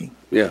decision making.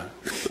 Yeah.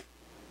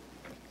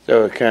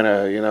 So it kind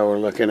of, we're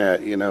looking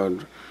at,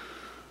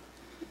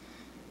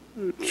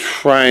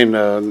 trying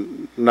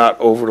to not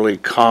overly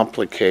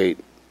complicate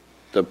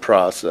the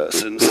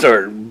process and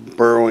start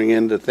burrowing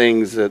into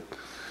things that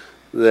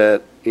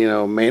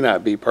may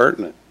not be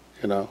pertinent.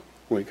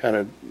 We kind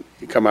of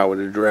come out with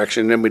a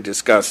direction, then we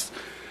discuss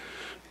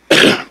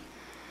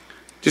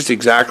just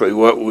exactly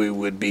what we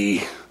would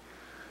be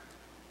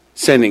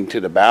sending to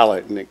the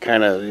ballot, and it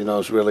kind of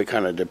is really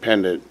kind of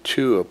dependent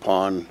too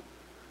upon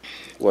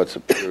what's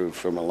approved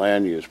from a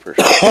land use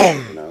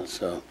perspective.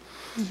 So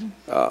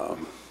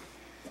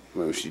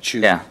we should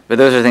choose. Yeah, but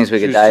those are things we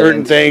could choose dive certain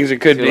into. thing it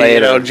could be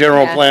later.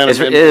 general Yeah. plan. It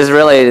is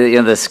really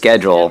the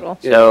schedule.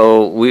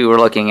 So we were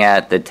looking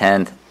at the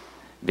 10th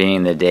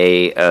being the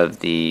day of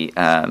the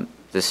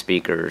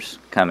speakers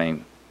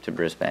coming to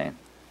Brisbane.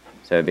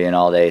 So it'd be an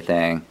all-day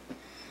thing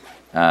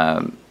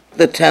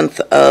The 10th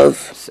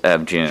of,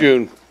 of June.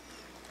 June.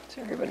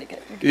 So everybody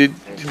get Did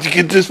you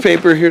get this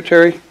paper here,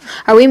 Terry?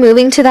 Are we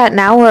moving to that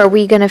now, or are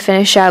we going to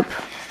finish up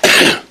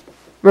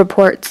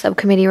reports,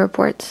 subcommittee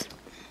reports?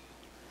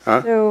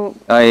 So,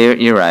 Oh,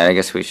 you're right. I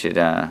guess we should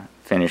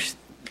finish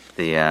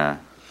the.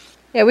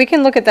 yeah, we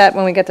can look at that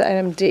when we get to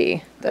item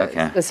D, the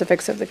Okay.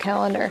 specifics of the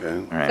calendar. Okay.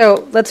 All right.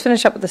 So let's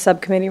finish up with the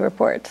subcommittee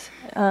reports.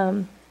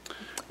 Well,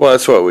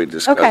 that's what we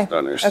discussed Okay,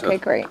 on there. So okay,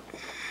 great.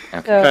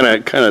 Okay.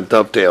 So, kind of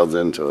dovetails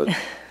into it.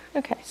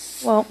 okay,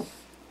 well,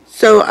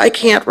 so I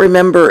can't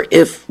remember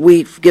if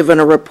we've given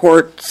a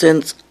report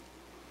since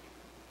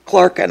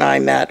Clark and I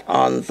met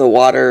on the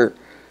water,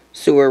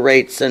 sewer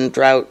rates and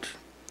drought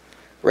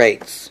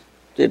rates.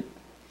 Did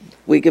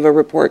we give a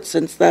report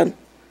since then?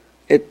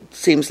 It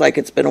seems like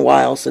it's been a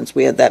while since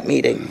we had that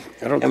meeting,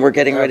 I don't and we're think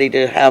getting we have. ready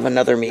to have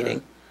another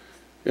meeting.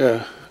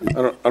 Yeah, I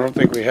don't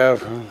think we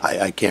have.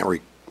 I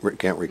can't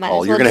can't as recall.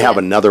 well You're going to do have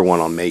it. another one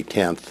on May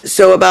 10th.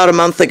 So about a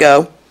month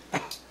ago,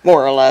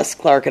 more or less,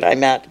 Clark and I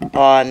met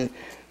on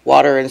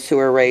water and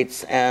sewer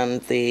rates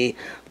and the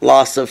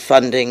loss of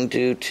funding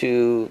due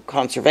to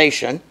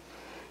conservation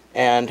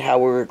and how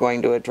we were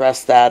going to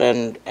address that.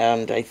 And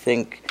I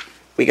think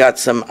we got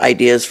some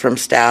ideas from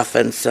staff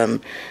and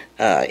some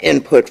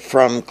input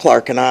from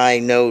Clark and I.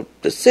 No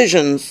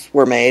decisions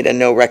were made and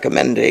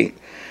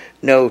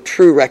no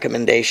true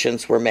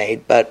recommendations were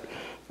made, but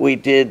we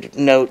did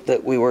note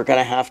that we were going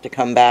to have to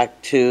come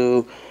back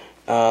to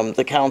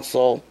the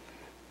council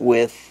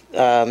with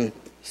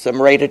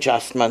some rate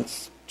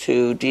adjustments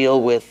to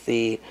deal with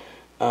the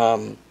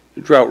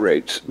Drought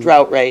rates.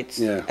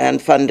 Yeah.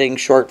 And funding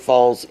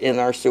shortfalls in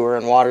our sewer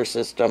and water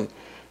system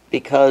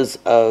because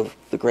of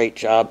the great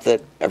job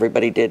that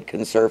everybody did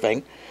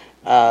conserving.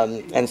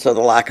 And so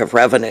the lack of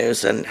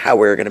revenues and how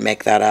we're going to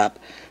make that up.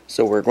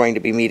 So we're going to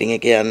be meeting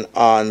again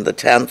on the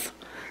 10th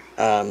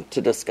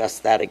to discuss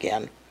that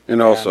again.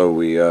 And also,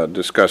 we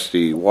discussed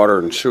the water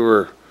and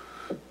sewer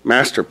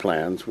master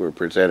plans were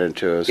presented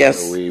to us.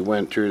 Yes. So we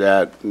went through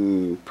that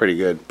in pretty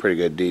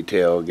good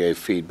detail, gave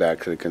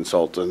feedback to the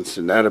consultants,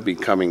 and that'll be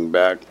coming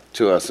back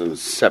to us in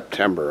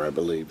September, I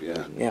believe,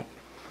 yeah. Yeah.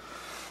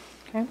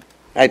 okay,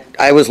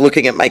 I was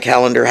looking at my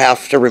calendar,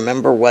 have to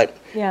remember what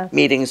yeah.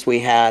 meetings we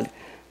had.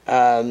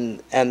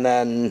 And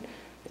then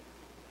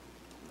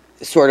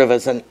sort of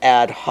as an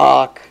ad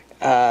hoc,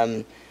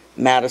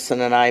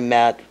 Madison and I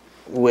met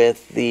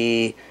with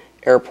the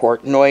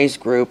airport noise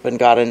group and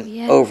got an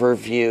Yeah.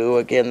 overview.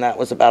 Again, that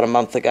was about a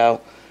month ago.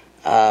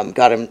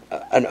 Got an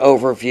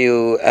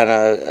overview and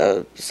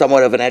a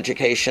somewhat of an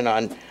education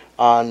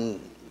on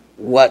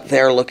what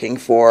they're looking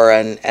for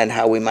and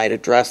how we might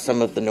address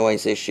some of the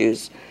noise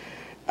issues.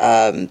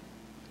 And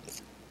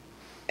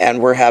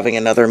we're having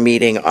another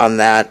meeting on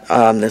that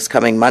this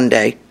coming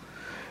Monday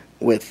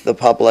with the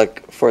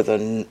public for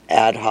the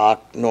ad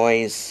hoc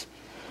noise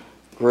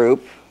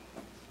group.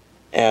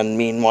 And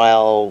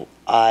meanwhile,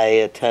 I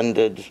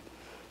attended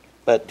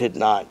but did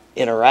not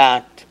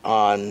interact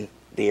on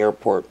the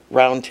airport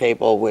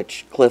roundtable,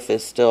 which Cliff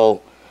was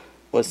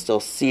still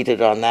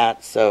seated on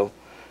that. So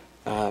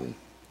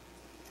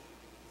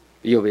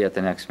You'll be at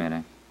the next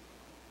meeting.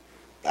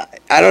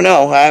 I don't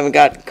know. I haven't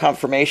got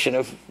confirmation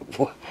of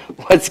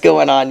what's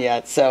going on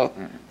yet. So,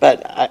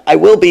 but I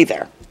will be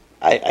there.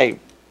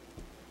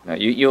 No,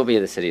 you'll be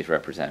the city's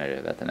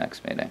representative at the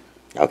next meeting.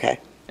 Okay.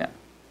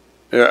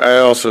 Yeah, I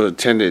also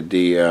attended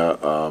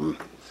the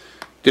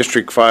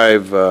District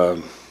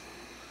 5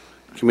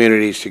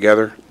 communities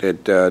together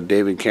that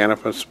David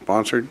Canepa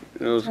sponsored.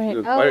 It was, Right. it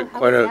was Oh, how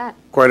quite was a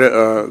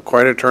that?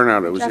 quite a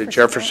turnout. It was at Jefferson,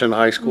 Jefferson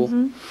High School,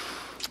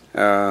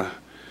 and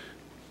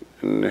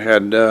it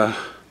had a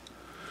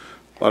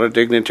lot of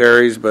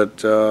dignitaries,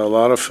 but a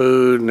lot of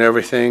food and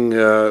everything.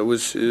 It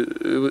was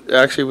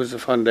a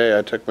fun day.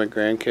 I took my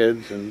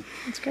grandkids and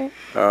That's great.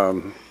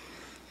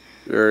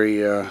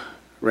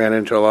 ran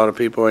into a lot of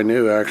people I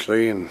knew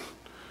actually, and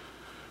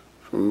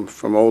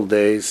from old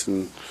days.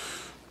 And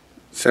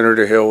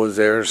Senator Hill was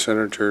there.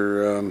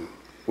 Senator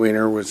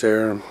Weiner was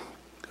there.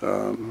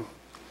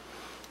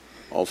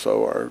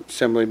 Also, our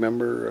assembly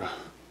member.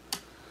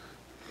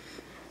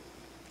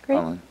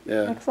 Great.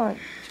 Yeah, Excellent.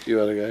 a few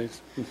other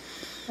guys.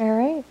 All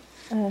right.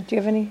 Do you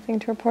have anything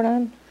to report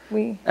on?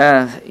 We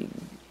had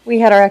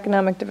our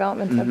economic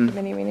development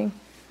subcommittee meeting.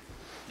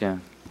 Yeah.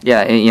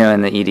 Yeah,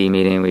 in the ED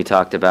meeting, we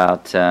talked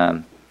about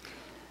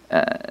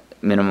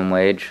minimum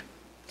wage,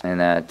 and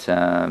that,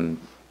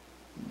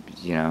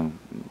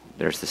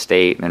 there's the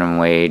state minimum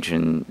wage,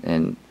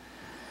 and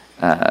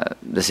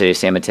the city of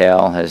San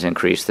Mateo has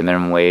increased the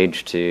minimum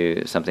wage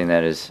to something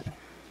that is,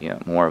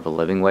 more of a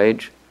living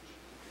wage,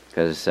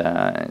 because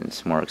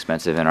it's more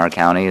expensive in our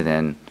county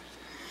than,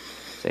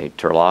 say,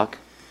 Turlock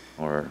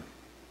or,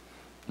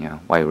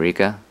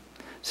 Wairika.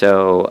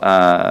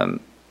 So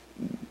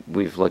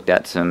we've looked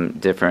at some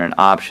different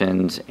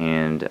options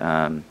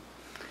and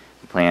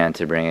plan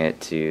to bring it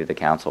to the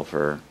council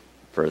for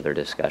further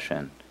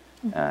discussion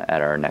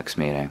at our next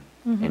meeting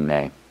in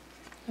May.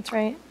 That's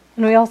right.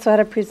 And we also had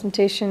a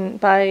presentation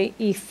by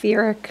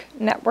Etheric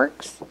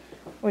Networks,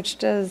 which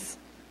does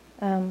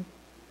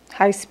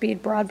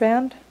high-speed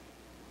broadband.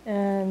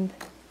 And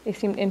they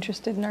seemed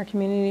interested in our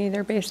community.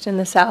 They're based in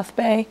the South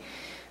Bay.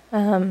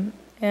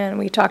 And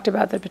we talked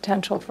about the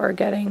potential for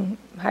getting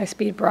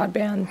high-speed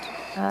broadband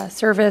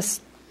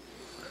service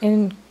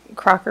in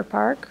Crocker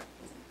Park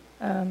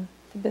to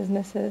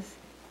businesses.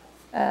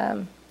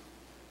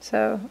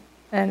 So,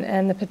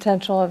 and the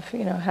potential of,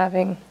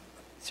 having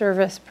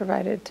service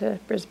provided to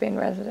Brisbane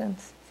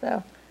residents.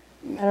 So,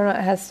 I don't know,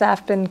 has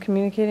staff been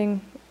communicating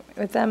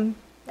with them?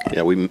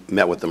 Yeah, we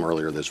met with them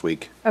earlier this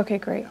week. Okay,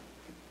 great.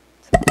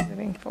 So,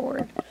 moving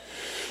forward.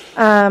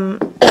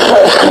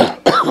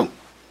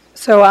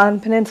 So on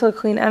Peninsula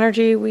Clean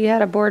Energy, we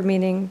had a board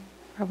meeting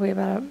probably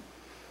about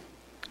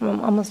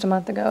almost a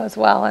month ago as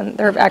well, and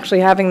they're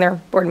actually having their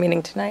board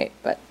meeting tonight,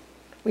 but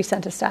we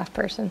sent a staff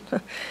person.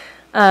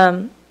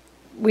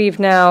 We've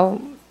now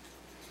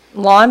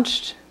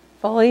launched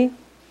fully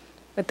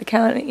with the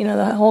county,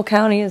 the whole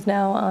county is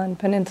now on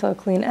Peninsula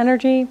Clean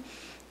Energy.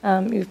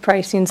 You've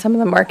probably seen some of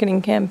the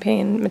marketing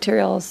campaign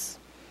materials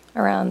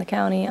around the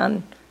county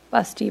on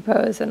bus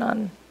depots and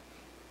on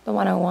the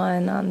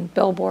 101, on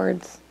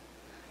billboards.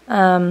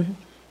 Well,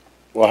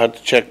 I have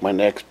to check my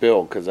next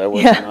bill because I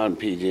wasn't on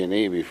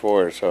PG&E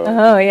before. So.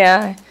 Oh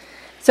yeah.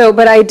 So,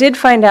 but I did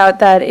find out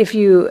that if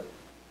you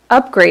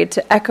upgrade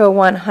to Eco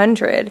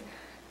 100,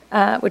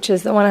 which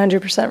is the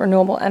 100%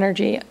 renewable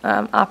energy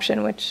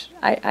option, which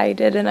I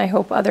did, and I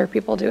hope other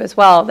people do as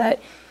well, that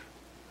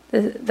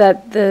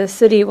the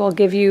city will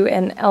give you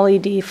an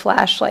LED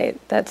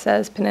flashlight that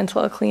says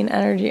Peninsula Clean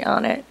Energy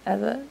on it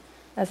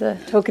as a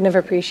token of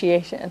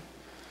appreciation.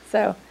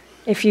 So,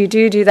 if you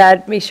do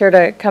that, be sure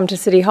to come to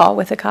City Hall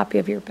with a copy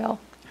of your bill.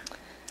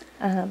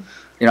 I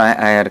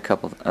had a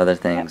couple of other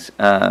things.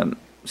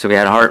 So we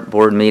had a HART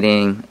board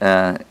meeting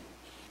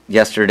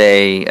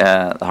yesterday.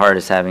 The HART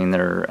is having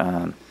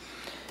their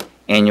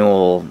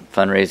annual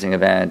fundraising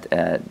event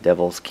at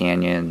Devil's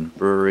Canyon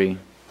Brewery.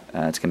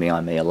 It's going to be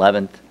on May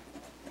 11th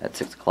at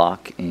 6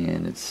 o'clock,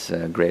 and it's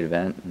a great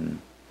event and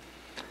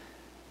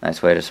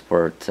nice way to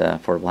support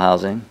affordable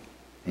housing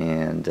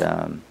and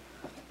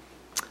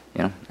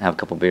have a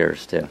couple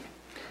beers too.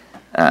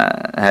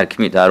 I had a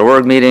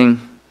commute.org meeting.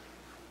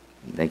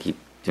 They keep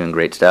doing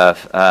great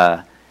stuff,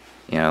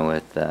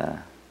 with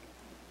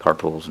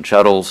carpools and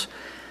shuttles.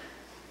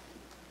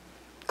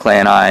 Clay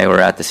and I were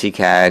at the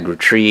CCAG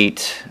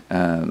retreat.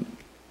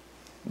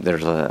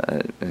 There's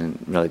a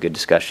really good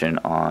discussion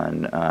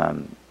on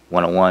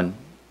 101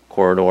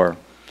 corridor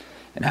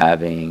and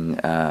having,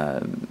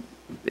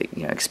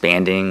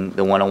 expanding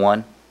the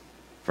 101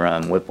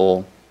 from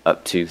Whipple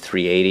up to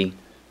 380.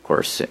 Of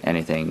course,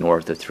 anything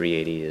north of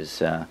 380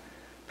 is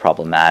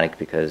problematic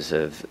because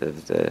of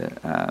the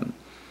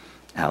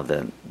how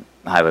the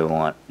Highway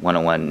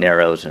 101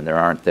 narrows and there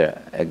aren't the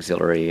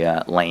auxiliary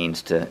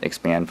lanes to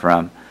expand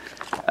from.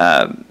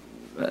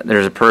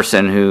 There's a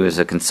person who is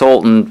a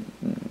consultant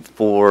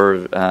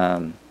for,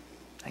 I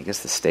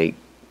guess, the state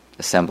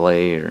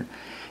assembly, or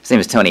his name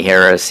is Tony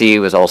Harris. He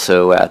was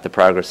also at the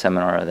Progress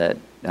Seminar that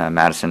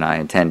Madison and I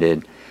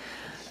attended,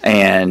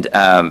 and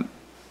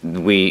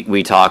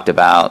we talked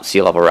about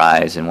sea level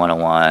rise in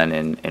 101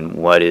 and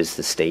what is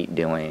the state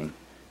doing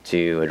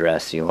to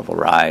address sea level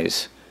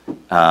rise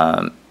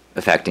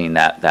affecting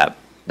that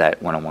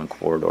 101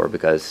 corridor,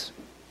 because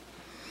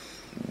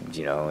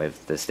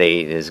if the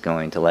state is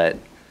going to let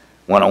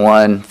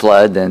 101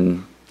 flood,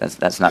 then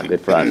that's not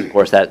good for us. Of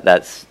course,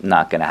 that's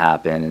not going to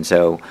happen. And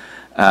so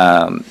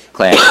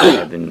Clay and I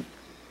have been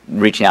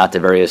reaching out to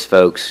various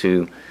folks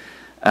who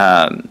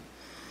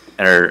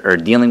are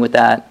dealing with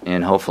that,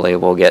 and hopefully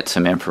we'll get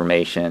some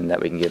information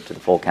that we can give to the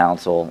full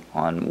council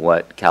on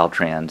what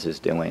Caltrans is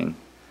doing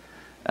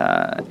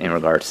in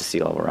regards to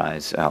sea level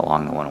rise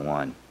along the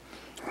 101.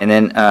 And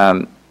then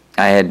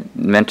I had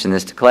mentioned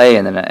this to Clay,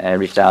 and then I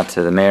reached out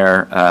to the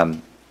mayor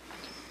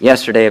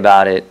yesterday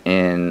about it,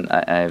 and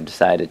I've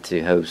decided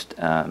to host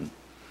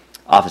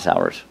office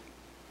hours.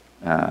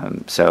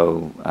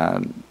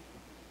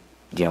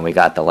 We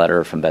got the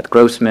letter from Beth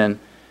Grossman.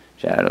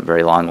 She had a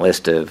very long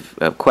list of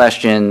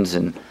questions,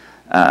 and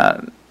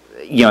and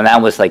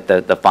that was like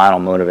the final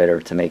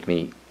motivator to make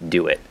me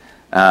do it.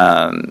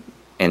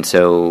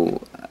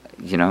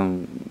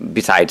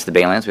 Besides the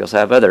Baylands, we also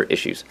have other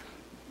issues,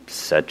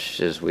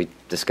 such as we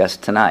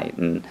discussed tonight,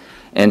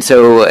 and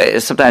so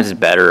sometimes it's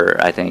better,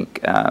 I think,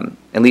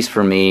 at least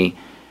for me.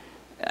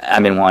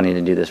 I've been wanting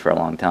to do this for a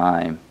long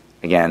time.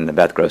 Again, the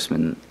Beth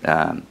Grossman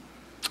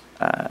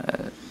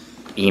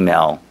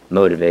email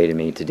motivated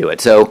me to do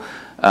it. So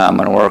I'm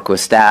going to work with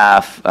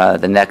staff.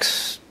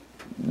 The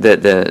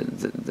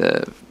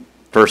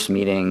first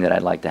meeting that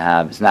I'd like to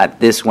have is not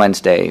this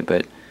Wednesday,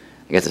 but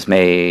I guess it's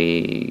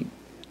May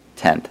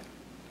 10th.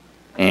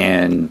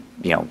 And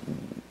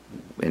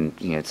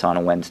it's on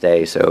a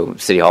Wednesday, so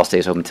City Hall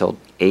stays open until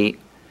 8.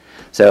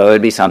 So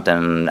it'd be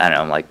something, I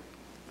don't know, like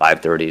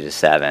 5:30 to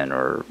 7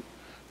 or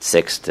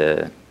 6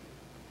 to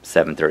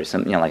 7:30,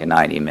 something, like a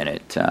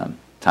 90-minute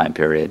time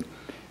period.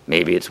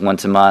 Maybe it's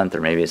once a month,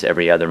 or maybe it's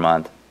every other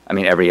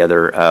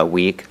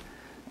week,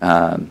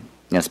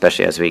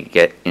 especially as we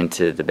get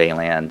into the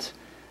Baylands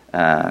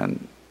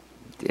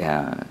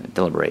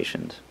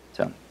deliberations.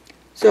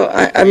 So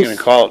I'm going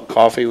to call it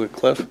coffee with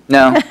Cliff?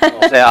 No,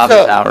 I'll say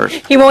office hours.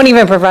 He won't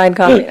even provide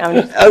coffee.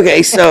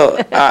 okay. So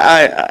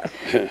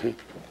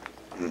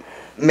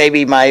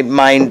maybe my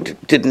mind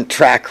didn't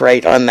track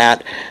right on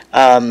that.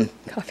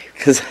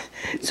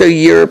 So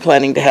you're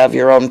planning to have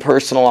your own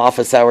personal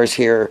office hours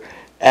here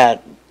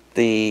at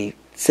the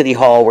City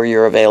Hall, where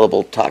you're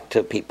available to talk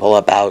to people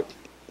about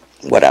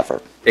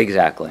whatever.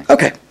 Exactly.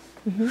 Okay.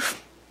 Mm-hmm.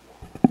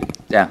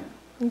 Yeah.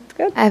 That's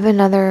good. I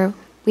have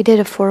we did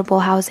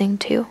affordable housing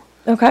too.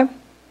 Okay.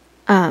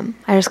 I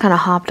just kind of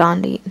hopped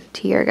on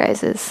to your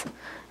guys'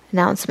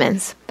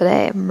 announcements, but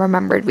I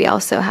remembered we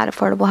also had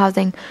affordable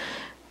housing.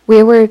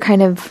 We were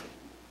kind of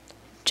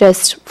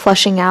just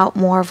fleshing out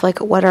more of like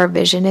what our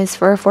vision is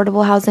for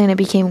affordable housing. It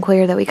became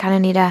clear that we kind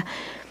of need to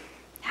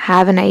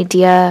have an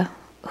idea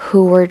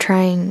who we're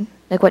trying,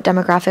 like what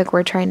demographic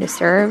we're trying to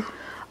serve.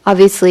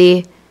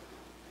 Obviously,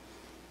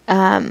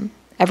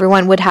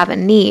 everyone would have a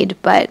need,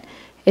 but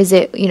is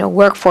it,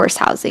 workforce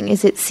housing?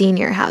 Is it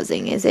senior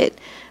housing? Is it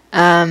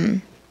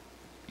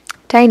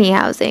tiny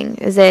housing?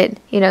 Is it,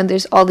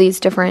 there's all these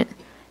different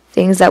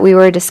things that we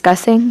were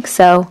discussing.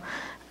 So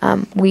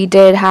we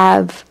did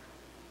have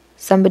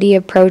somebody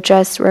approach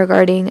us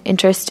regarding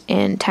interest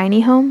in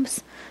tiny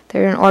homes.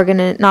 They're an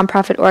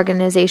nonprofit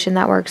organization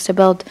that works to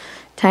build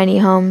tiny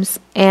homes,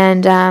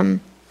 and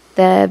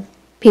the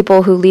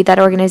people who lead that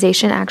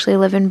organization actually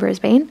live in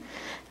Brisbane.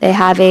 They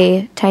have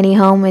a tiny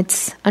home.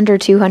 It's under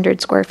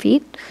 200 square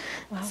feet.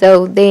 Wow.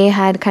 So they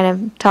had kind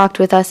of talked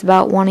with us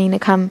about wanting to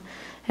come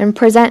and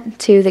present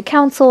to the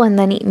council, and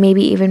then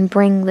maybe even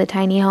bring the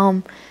tiny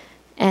home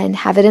and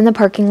have it in the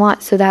parking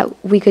lot so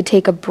that we could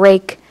take a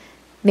break.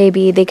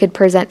 Maybe they could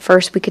present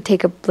first. We could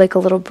take a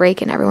little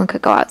break, and everyone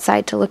could go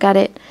outside to look at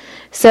it.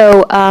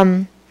 So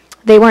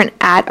they weren't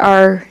at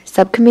our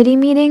subcommittee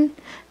meeting,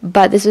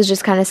 but this was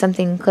just kind of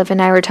something Cliff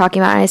and I were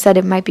talking about. And I said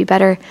it might be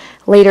better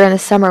later in the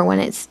summer when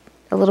it's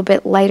a little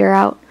bit lighter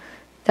out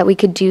that we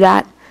could do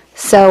that.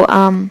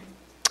 So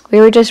we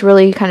were just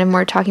really kind of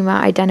more talking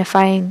about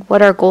identifying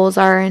what our goals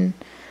are, and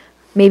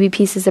maybe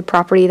pieces of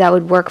property that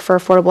would work for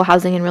affordable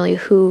housing, and really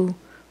who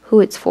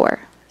it's for.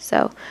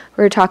 So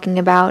we were talking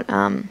about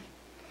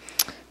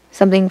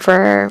something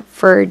for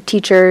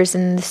teachers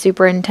and the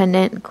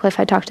superintendent. Cliff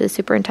had talked to the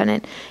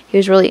superintendent. He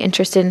was really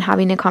interested in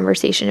having a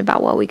conversation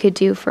about what we could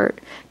do for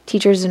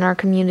teachers in our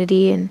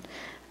community. And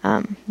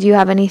do you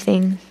have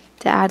anything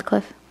to add,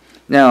 Cliff?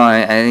 No,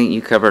 I think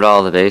you covered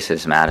all the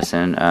bases,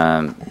 Madison.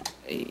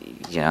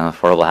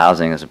 Affordable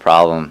housing is a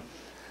problem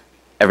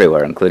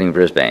everywhere, including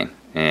Brisbane.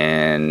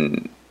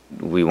 And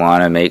we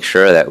want to make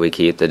sure that we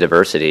keep the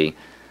diversity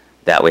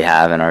that we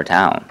have in our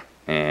town.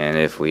 And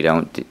if we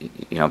don't,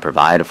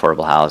 provide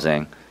affordable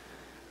housing,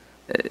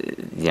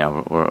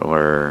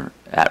 we're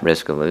at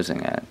risk of losing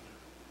it.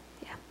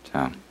 Yeah.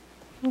 So.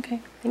 Okay,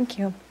 thank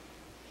you.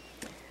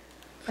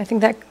 I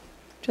think that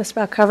just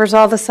about covers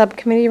all the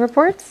subcommittee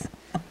reports.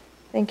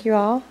 Thank you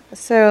all.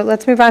 So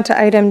let's move on to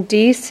item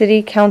D,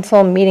 City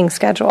Council meeting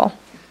schedule.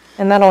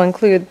 And that'll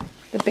include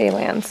the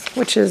Baylands,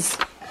 which is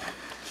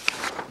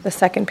the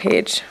second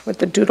page with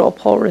the doodle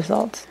poll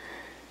results.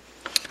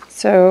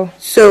 So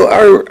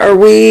are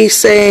we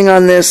saying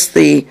on this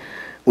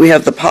we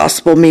have the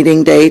possible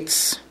meeting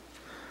dates?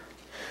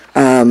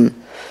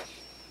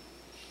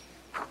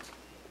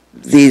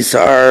 These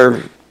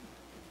are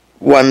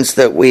ones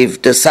that we've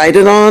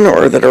decided on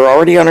or that are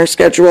already on our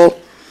schedule?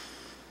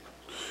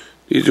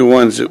 These are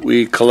ones that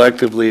we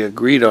collectively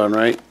agreed on,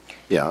 right?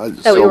 Yeah.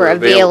 That we were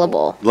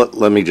available.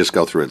 Let me just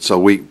go through it. So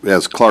we,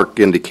 as Clark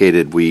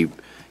indicated, we,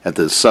 at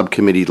the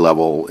subcommittee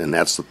level, and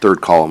that's the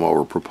third column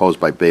over, proposed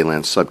by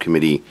Baylands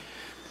Subcommittee,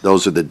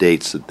 those are the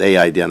dates that they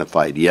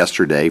identified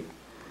yesterday,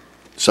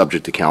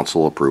 subject to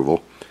council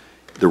approval.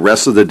 The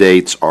rest of the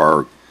dates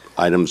are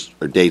items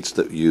or dates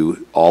that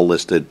you all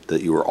listed,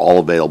 that you are all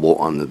available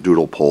on the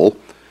doodle poll.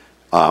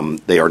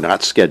 They are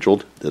not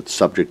scheduled. That's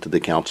subject to the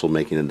council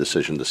making a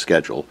decision to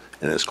schedule.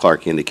 And as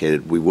Clark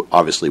indicated, we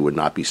obviously would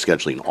not be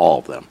scheduling all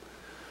of them.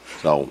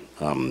 So,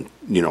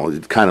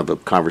 it's kind of a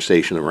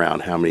conversation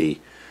around how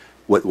many,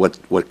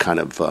 what kind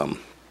of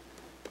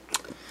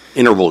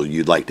interval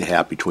you'd like to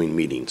have between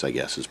meetings, I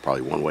guess, is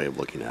probably one way of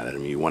looking at it. I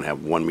mean, you want to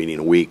have one meeting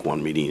a week,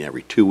 one meeting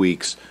every 2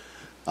 weeks,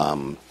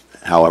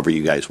 however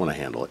you guys want to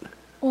handle it.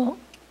 Well,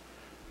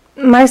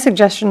 my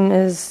suggestion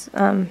is,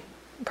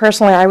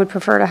 personally, I would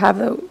prefer to have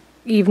the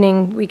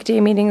evening weekday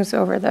meetings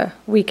over the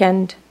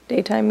weekend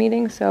daytime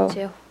meetings. So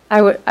Too.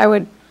 I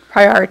would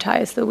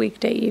prioritize the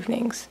weekday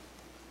evenings.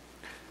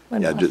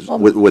 when Yeah, just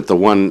possible. with the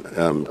one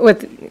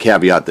With,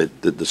 caveat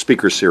that the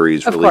speaker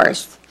series of really.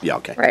 course. Yeah,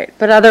 okay. Right,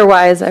 but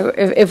otherwise,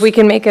 if we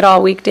can make it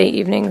all weekday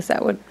evenings,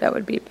 that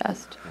would be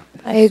best.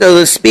 So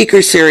the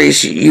speaker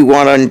series you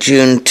want on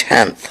June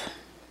 10th.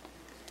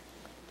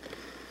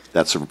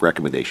 That's a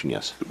recommendation,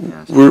 yes.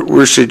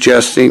 We're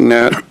suggesting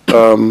that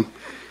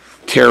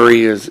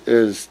Terry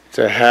is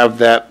to have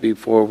that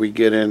before we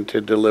get into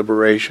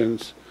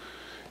deliberations.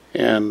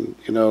 And,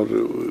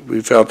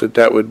 we felt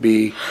that would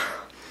be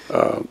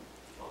a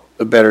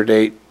better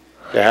date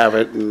to have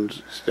it,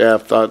 and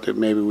staff thought that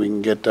maybe we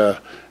can get the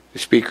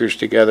speakers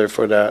together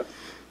for that.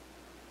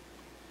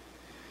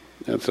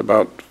 That's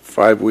about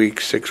 5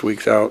 weeks, 6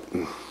 weeks out.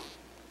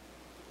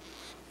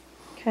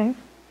 Okay.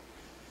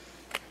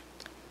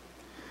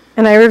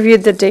 And I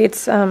reviewed the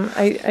dates.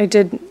 I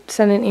did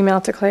send an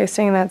email to Clay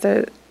saying that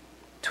the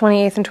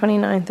 28th and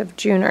 29th of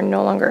June are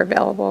no longer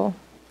available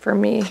for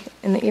me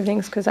in the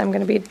evenings because I'm going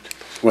to be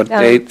What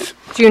down- dates?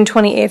 June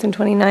 28th and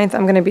 29th.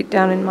 I'm going to be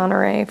down in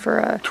Monterey for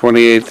a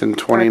 28th and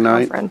for a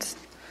 29th? conference.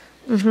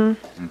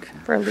 Okay.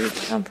 For a lead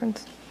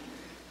conference.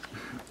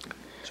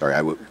 Sorry,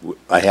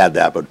 I had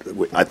that, but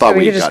I thought So we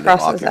we could had just gotten it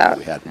cross off those here. out.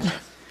 We hadn't.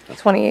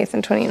 28th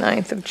and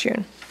 29th of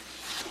June.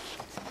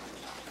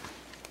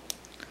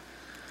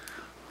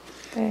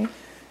 Okay.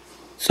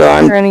 So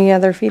Is there I'm, any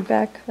other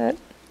feedback that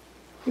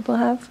people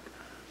have?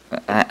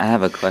 I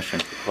have a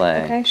question for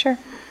Clay. Okay, sure.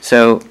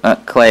 So,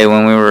 Clay,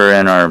 when we were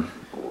in our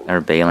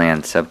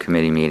Bayland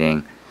subcommittee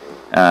meeting,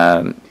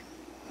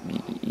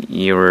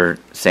 you were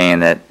saying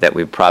that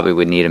we probably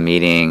would need a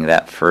meeting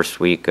that first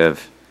week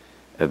of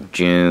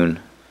June,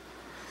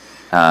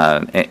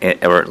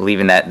 or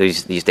leaving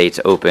these dates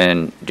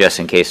open just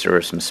in case there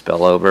was some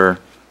spillover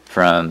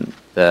from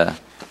the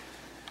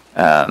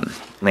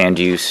land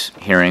use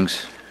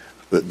hearings.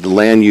 The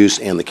land use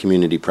and the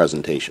community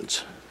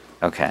presentations.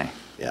 Okay.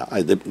 Yeah,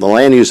 the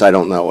land use, I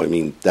don't know. I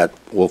mean, that,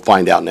 we'll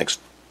find out next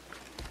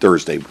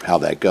Thursday how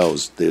that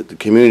goes. The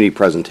community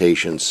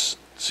presentations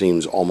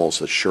seems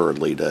almost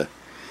assuredly to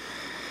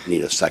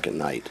need a second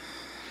night,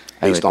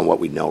 based on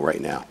what we know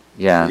right now.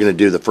 Yeah. We're going to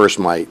do the first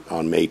night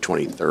on May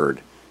 23rd,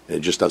 and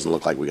it just doesn't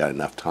look like we got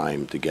enough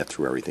time to get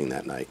through everything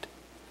that night.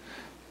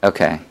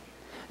 Okay.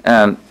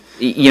 The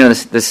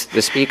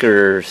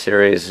speaker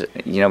series,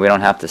 we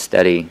don't have to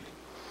study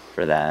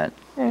for that.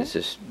 Right. It's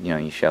just,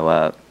 you show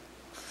up.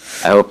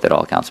 I hope that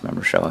all council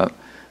members show up,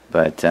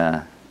 but,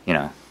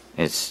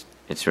 it's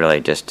really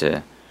just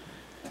to,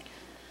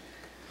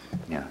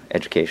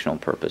 educational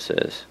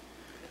purposes.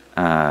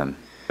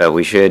 But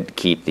we should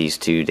keep these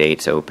two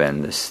dates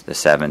open, the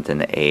 7th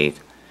and the 8th,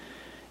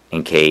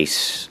 in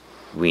case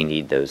we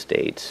need those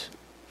dates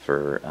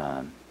for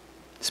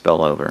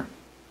spillover.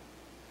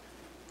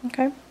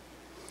 Okay.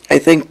 I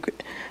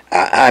think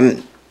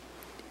I'm,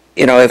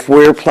 if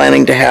we're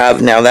planning to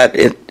have now that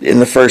in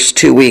the first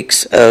 2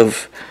 weeks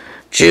of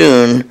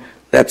June,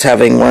 that's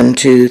having 1,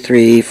 2,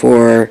 3,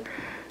 4,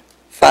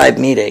 5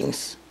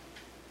 meetings.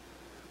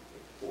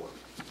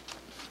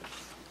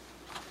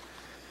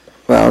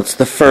 Well, it's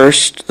the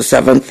 1st, the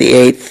 7th, the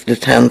 8th, the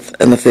 10th,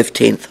 and the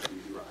 15th.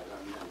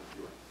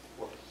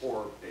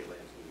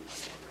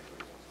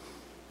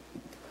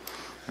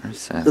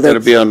 So That'll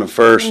be on the June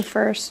 1st,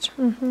 1st.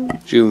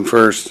 Mm-hmm. June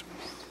 1st.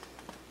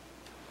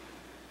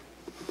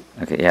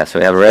 Okay, yeah, so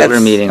we have a regular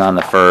That's- meeting on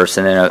the 1st,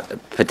 and then a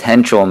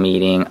potential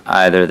meeting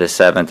either the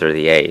 7th or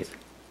the 8th,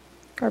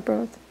 Or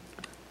both.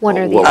 One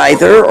or the Well, other.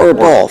 Either or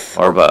both.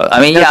 or both.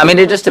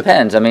 It just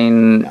depends. If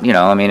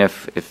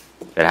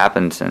it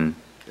happens, and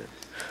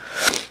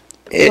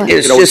It's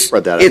You can always just,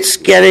 spread that out. it's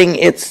getting,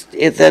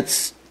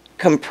 that's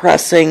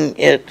compressing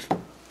it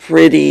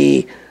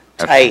pretty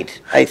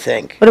tight, I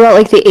think. What about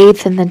like the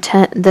 8th and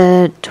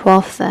the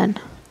 12th then?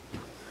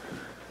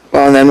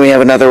 Well, and then we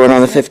have another one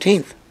on the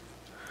 15th.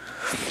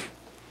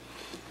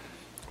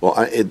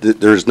 Well,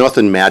 there's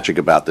nothing magic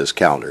about this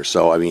calendar,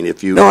 so, I mean,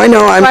 if you. No, I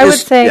know, I'm I would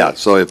just, say, Yeah,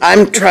 so if.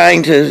 I'm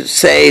trying to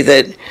say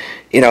that,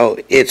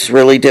 it's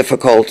really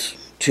difficult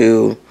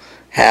to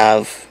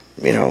have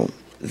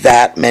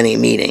that many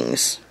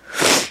meetings.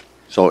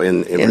 So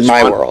in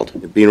my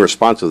world. Being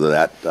responsive to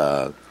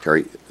that,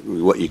 Terry,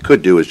 what you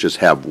could do is just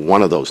have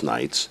one of those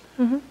nights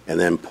and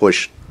then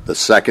push the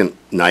second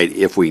night,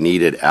 if we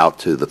need it, out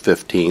to the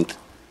 15th,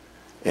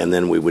 and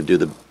then we would do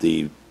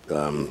the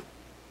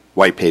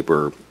white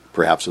paper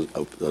perhaps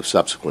a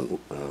subsequent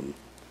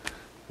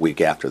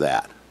week after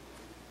that.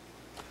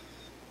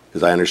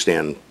 Because I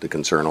understand the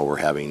concern over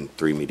having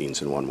 3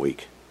 meetings in 1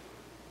 week.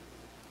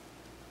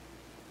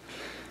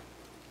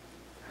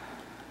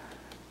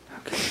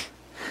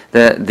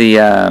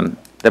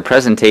 The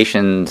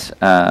presentations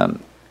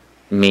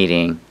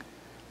meeting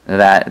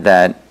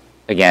that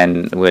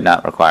again would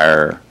not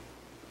require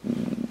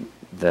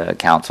the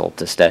council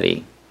to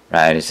study,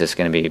 right? It's just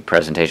going to be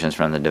presentations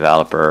from the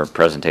developer,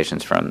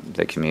 presentations from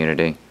the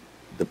community.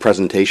 The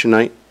presentation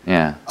night?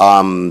 Yeah.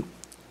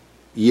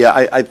 Yeah,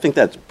 I think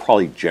that's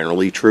probably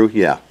generally true.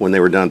 Yeah, when they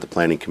were done at the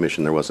Planning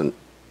Commission, there wasn't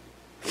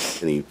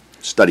any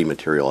study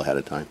material ahead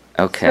of time.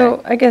 Okay.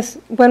 So I guess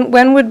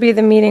when would be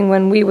the meeting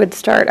when we would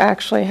start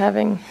actually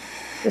having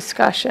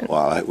discussion?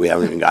 Well, we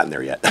haven't even gotten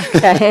there yet.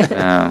 Okay.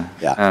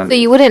 Yeah. So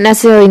you wouldn't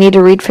necessarily need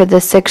to read for the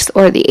 6th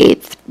or the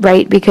 8th,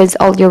 right? Because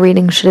all your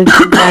reading should have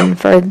been done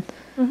for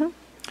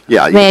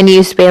Yeah. land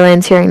use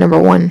Baylands hearing number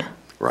 1.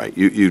 Right.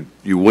 You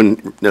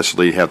wouldn't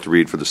necessarily have to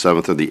read for the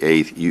 7th or the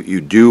 8th. You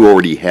do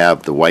already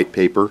have the white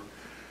paper,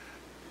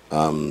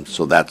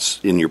 so that's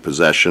in your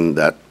possession.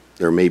 That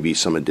there may be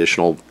some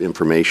additional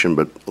information,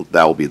 but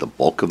that will be the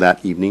bulk of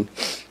that evening.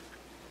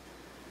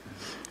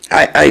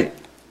 I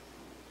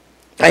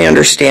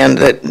understand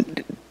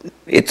that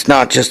it's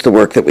not just the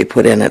work that we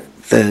put in at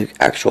the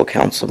actual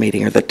council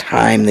meeting or the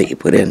time that you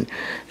put in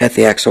at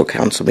the actual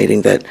council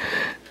meeting, that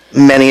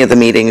many of the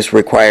meetings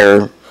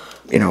require,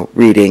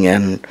 reading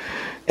and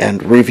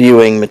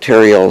reviewing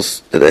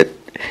materials that,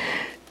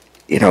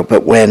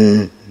 but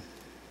when,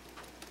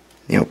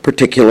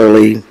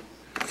 particularly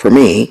for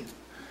me,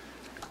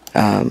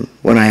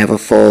 when I have a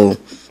full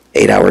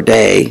 8-hour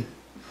day,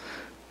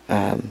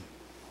 and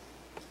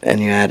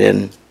you add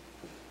in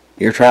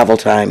your travel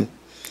time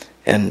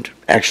and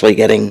actually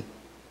getting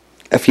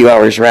a few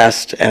hours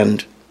rest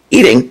and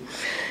eating,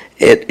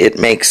 it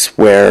makes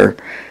where,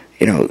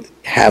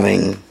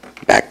 having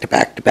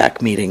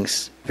back-to-back-to-back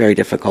meetings very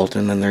difficult,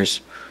 and then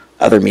there's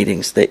other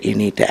meetings that you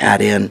need to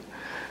add in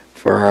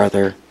for our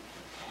other.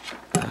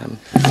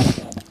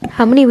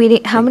 How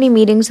many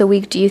meetings a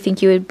week do you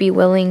think you would be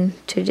willing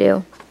to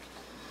do?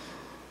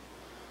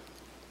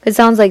 It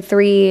sounds like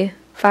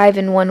 5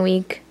 in 1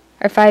 week,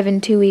 or 5 in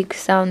 2 weeks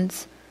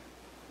sounds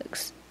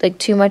like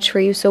too much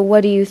for you. So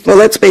what do you think? Well,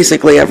 that's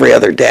basically every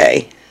other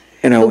day,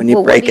 when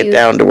you break it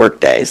down to work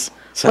days.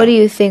 So. What do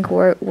you think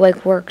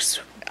works?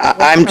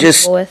 I'm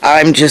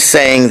just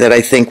saying that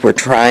I think we're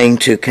trying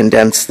to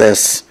condense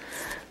this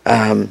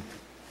quite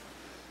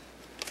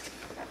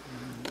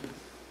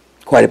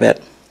a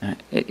bit.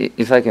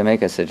 If I can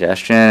make a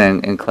suggestion,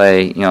 and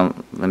Clay,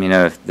 let me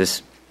know if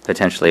this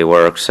potentially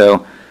works.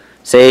 So,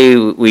 say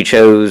we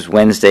chose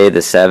Wednesday the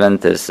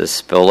 7th as the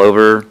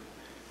spillover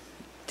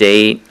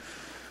date,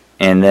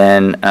 and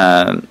then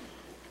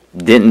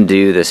didn't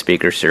do the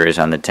speaker series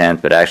on the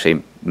 10th, but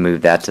actually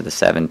moved that to the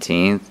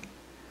 17th.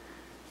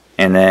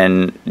 And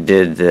then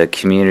did the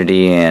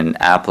community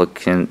and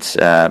applicants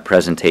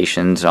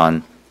presentations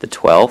on the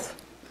 12th.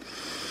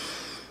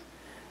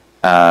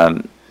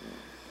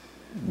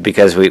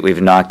 Because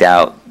we've knocked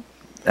out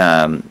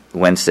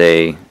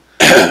Wednesday,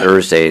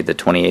 Thursday, the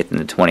 28th and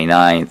the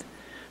 29th,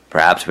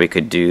 perhaps we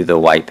could do the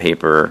white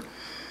paper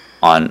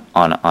on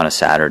a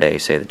Saturday,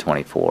 say the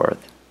 24th.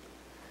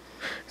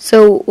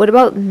 So what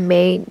about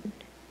May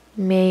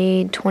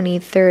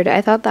 23rd?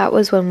 I thought that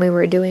was when we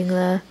were doing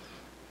the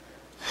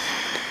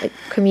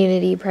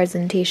community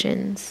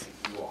presentations.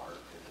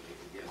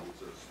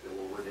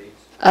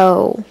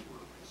 Oh,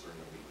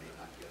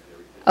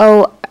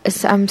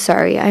 I'm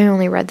sorry. I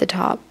only read the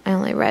top. I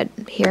only read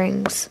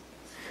hearings.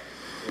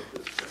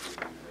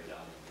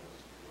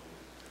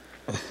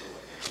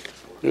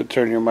 You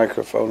turn your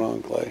microphone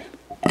on, Clay.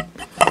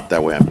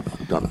 That way I'm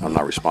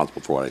not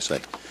responsible for what I say.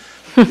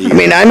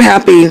 I'm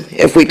happy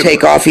if we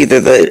take off either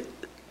the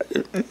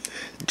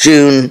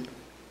June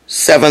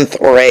 7th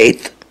or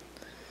 8th,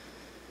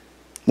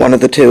 one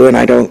of the two, and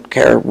I don't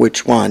care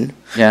which one.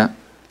 Yeah.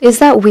 Is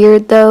that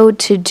weird, though,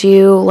 to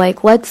do,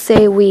 let's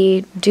say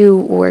we're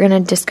going to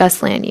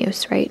discuss land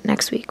use, right,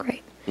 next week,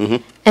 right? Mm-hmm.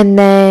 And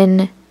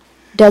then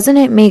doesn't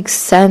it make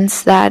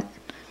sense that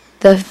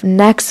the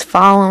next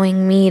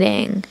following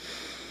meeting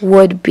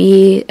would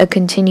be a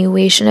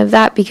continuation of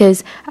that?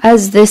 Because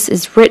as this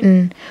is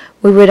written,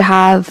 we would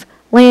have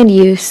land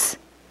use,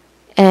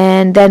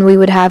 and then we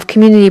would have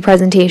community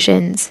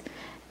presentations,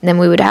 and then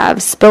we would have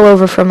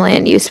spillover from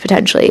land use,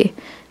 potentially.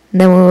 And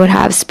then we would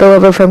have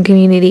spillover from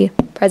community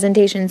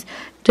presentations.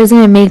 Doesn't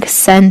it make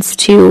sense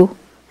to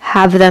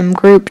have them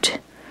grouped,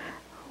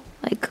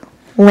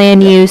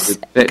 land use?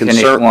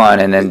 Finish one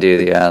and then do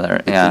the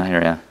other.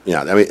 Yeah.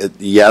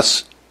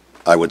 Yes,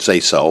 I would say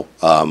so.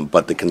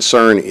 But the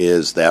concern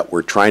is that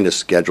we're trying to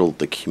schedule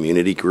the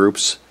community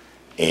groups,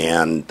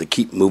 and to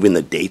keep moving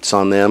the dates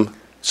on them.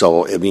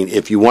 So, I mean,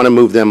 if you want to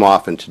move them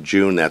off into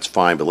June, that's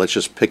fine, but let's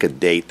just pick a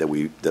date that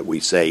we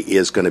say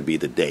is going to be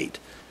the date.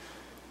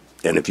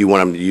 And if you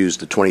want them to use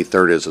the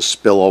 23rd as a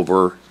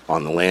spillover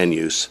on the land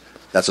use,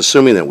 that's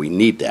assuming that we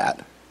need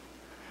that.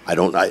 I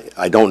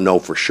don't know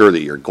for sure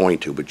that you're going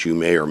to, but you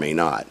may or may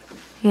not.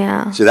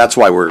 Yeah. So that's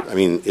why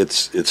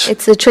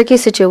it's a tricky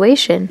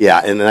situation. Yeah,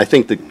 and I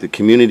think the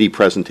community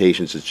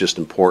presentations is just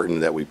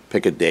important that we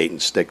pick a date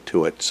and stick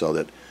to it so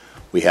that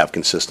we have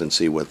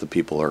consistency with the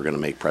people who are going to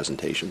make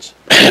presentations.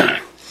 Yeah,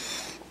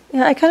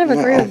 I kind of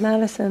agree with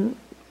Madison.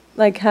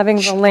 Like having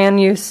the land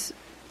use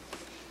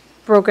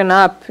broken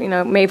up,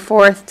 May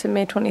 4th to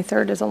May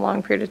 23rd is a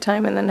long period of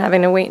time, and then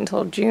having to wait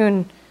until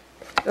June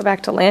to go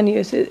back to land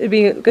use. It'd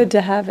be good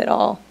to have it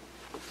all.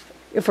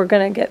 If we're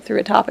going to get through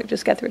a topic,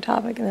 just get through a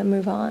topic and then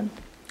move on.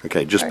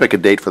 Okay, just pick a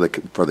date for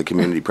the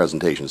community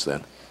presentations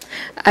then.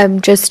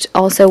 Just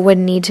also would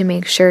need to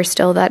make sure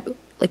still that,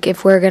 like,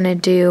 if we're going to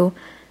do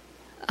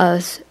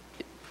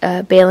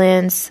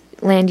Baylands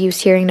land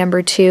use hearing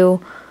number 2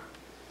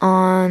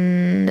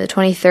 on the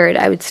 23rd,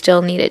 I would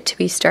still need it to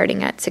be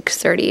starting at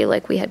 6:30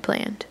 like we had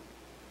planned.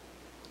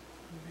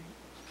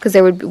 Because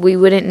we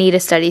wouldn't need a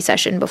study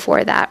session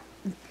before that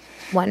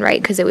one,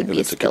 right? Because it would be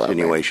a spillover.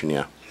 Continuation,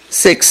 yeah.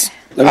 6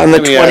 on the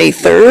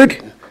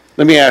 23rd?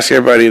 Let me ask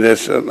everybody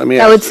this.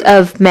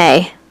 Of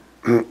May.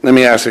 Let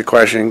me ask a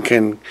question.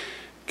 Can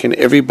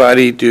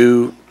everybody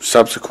do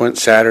subsequent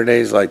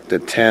Saturdays like the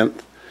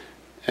 10th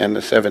and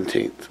the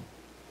 17th?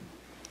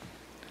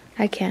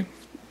 I can.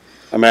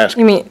 I'm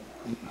asking. You mean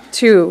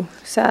 2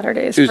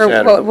 Saturdays? Two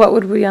Saturdays. What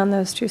would be on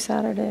those 2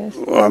 Saturdays?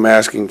 Well, I'm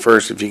asking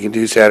first if you can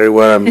do Saturday.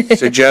 What I'm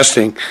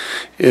suggesting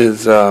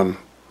is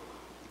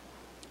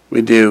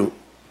we do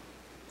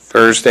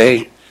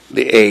Thursday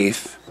the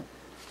 8th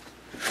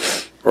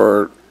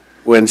or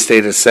Wednesday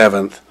the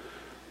 7th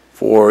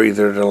for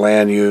either the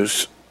land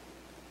use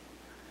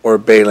or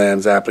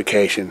Baylands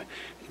application.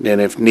 And then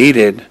if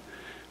needed,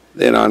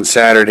 then on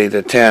Saturday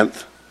the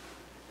 10th,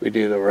 we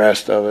do the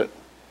rest of it.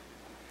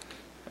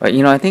 But,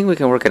 I think we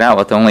can work it out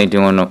with only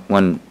doing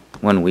one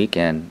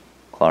weekend,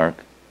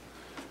 Clark.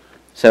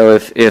 So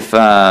if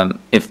the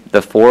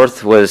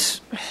 4th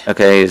was,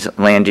 is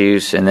land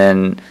use, and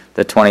then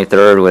the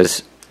 23rd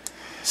was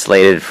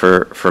slated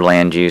for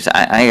land use,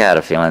 I got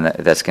a feeling that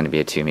that's going to be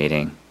a 2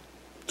 meeting.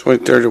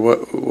 23rd of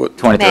what?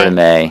 23rd of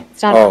May.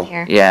 It's not on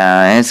here.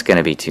 Yeah, it's going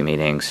to be 2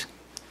 meetings.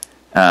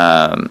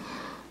 And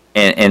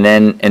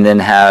then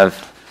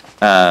have,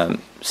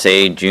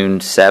 say, June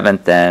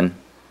 7th then,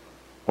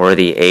 or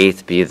the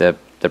 8th be the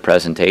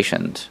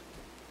presentations.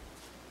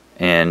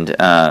 And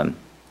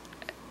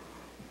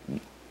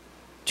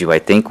do I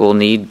think we'll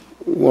need...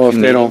 Well, if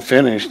they don't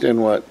finish,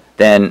 then what?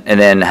 And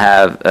then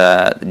have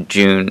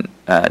June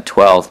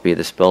 12th be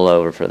the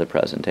spillover for the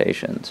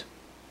presentations.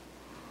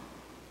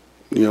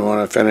 You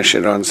want to finish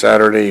it on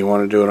Saturday? You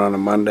want to do it on a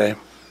Monday?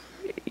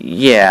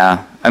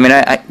 Yeah, I mean,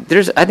 I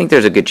think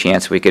there's a good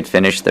chance we could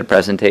finish the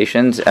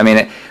presentations. I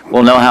mean,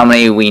 we'll know how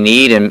many we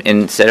need, and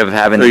instead of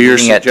having So the you're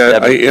meeting at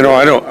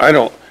I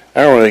don't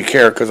really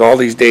care because all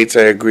these dates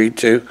I agreed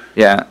to.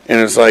 Yeah,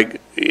 And it's like,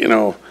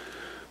 if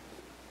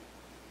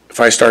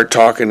I start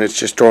talking, it's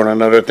just throwing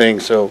another thing.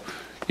 So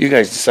you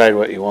guys decide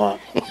what you want.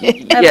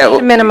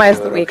 To minimize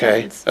the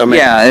weekends. I mean,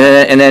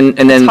 and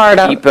then hard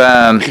up. keep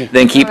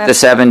the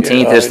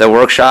 17th as the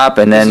workshop,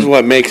 and this is then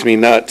what makes me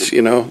nuts.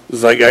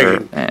 It's like I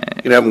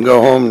can have them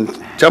go home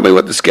and tell me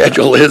what the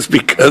schedule is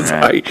because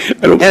I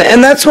don't.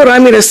 And that's what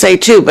I'm going to say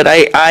too, but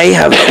I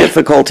have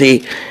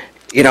difficulty,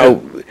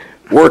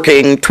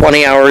 working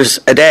 20 hours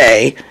a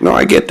day. No,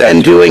 I get that.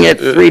 And doing it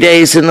 3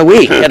 days in the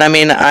week. And I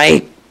mean,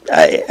 I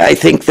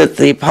think that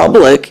the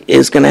public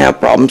is going to have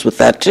problems with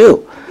that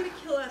too.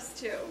 Kill us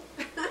too.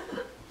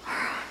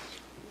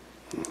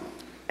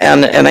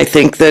 And I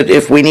think that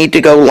if we need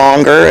to go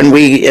longer and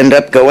we end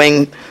up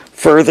going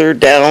further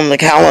down the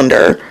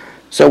calendar,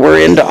 so we're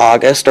into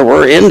August or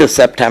we're into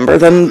September,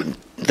 then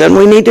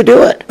we need to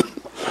do it.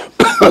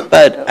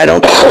 But I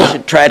don't think we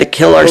should try to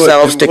kill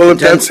ourselves to Well, if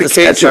that's condense the the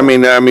case,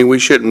 schedule. I mean, we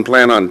shouldn't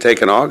plan on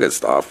taking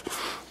August off.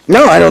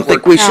 No, I don't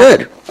think we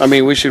should. I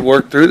mean, we should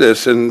work through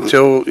this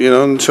until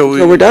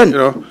we're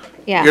done.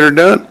 Yeah. Get her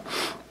done.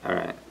 all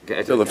right.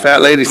 Till the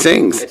fat lady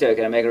sings.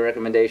 Can I make a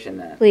recommendation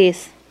then?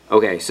 Please.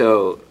 Okay,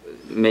 so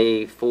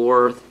May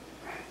 4th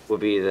will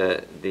be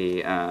the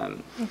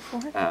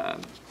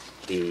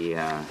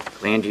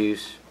land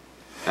use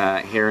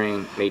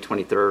hearing. May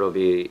 23rd will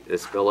be the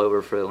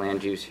spillover for the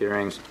land use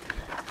hearings.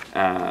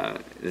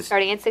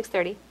 Starting at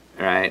 6:30.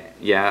 All right,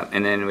 yeah,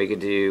 and then we could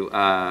do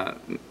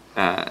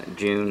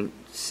June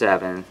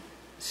 7th,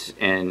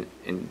 and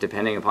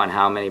depending upon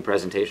how many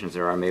presentations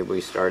there are, maybe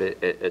we start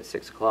at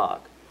 6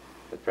 o'clock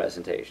with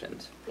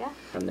presentations. Yeah.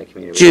 From the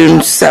community. June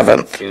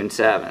 7th. June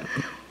 7th.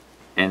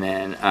 And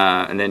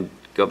then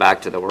go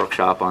back to the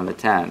workshop on the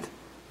 10th,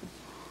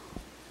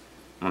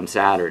 on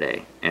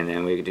Saturday. And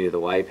then we could do the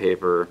white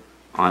paper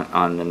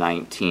on the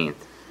 19th.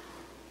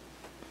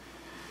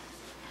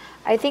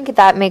 I think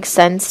that makes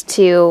sense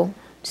to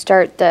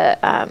start the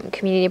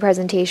community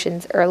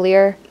presentations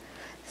earlier.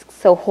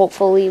 So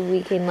hopefully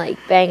we can like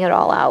bang it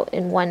all out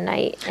in one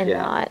night and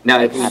not.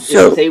 Now, if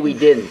say we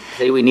didn't,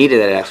 say we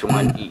needed that extra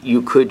one,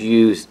 you could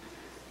use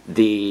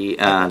the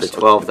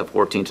 12th, the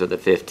 14th, or the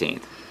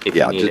 15th if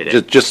you needed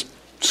it. Just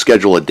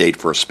schedule a date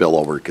for a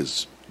spillover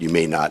because you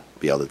may not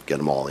be able to get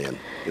them all in.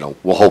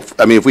 We'll hope.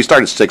 I mean, if we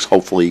start at 6,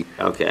 hopefully.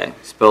 Okay.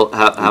 How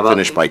about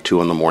finish by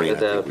 2 in the morning?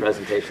 The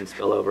presentation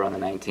spill over on the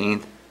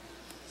 19th.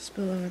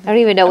 I don't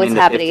even know what's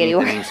happening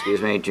anymore.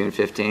 Excuse me, June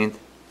 15th.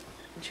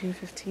 June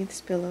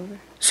 15th spillover.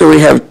 So we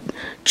have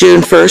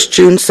June 1st,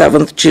 June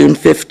 7th, June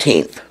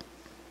 15th.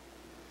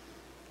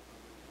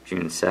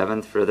 June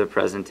 7th for the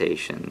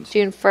presentations.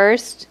 June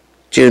 1st.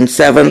 June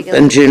 7th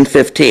and June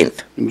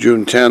 15th.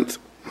 June 10th.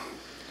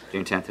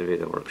 June 10th would be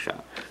the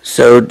workshop.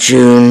 So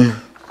June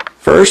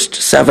 1st,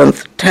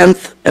 7th,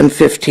 10th, and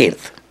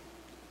 15th.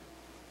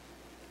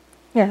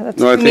 Yeah, that's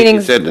No, I think you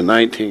meetings. said the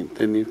 19th,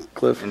 didn't you,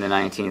 Cliff? And the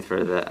 19th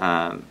for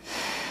the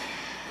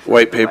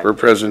White paper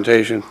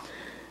presentation.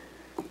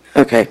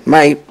 Okay,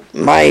 my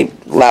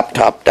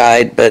laptop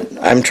died, but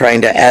I'm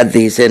trying to add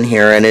these in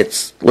here, and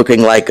it's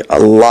looking like a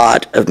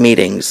lot of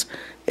meetings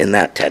in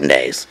that 10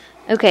 days.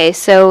 Okay,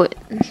 so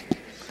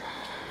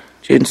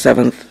June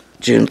 7th,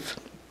 June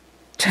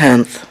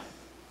 10th,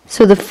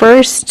 the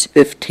first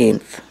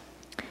 15th.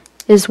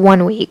 is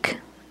 1 week,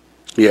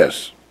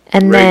 Yes.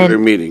 and Regular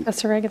then meeting.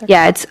 That's a regular.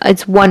 yeah,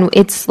 it's 1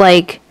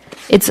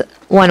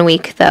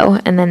 week though,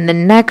 and then the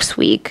next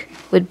week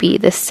would be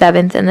the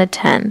 7th and the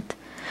 10th.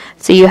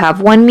 So you have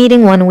 1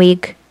 meeting 1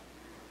 week,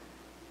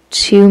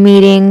 2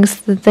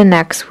 meetings the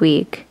next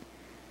week,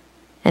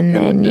 and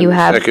then you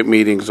have Second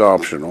meeting's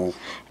optional,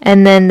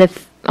 and then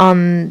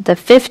on the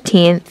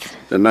 15th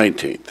the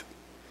 19th.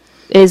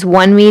 is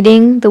 1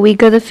 meeting the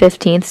week of the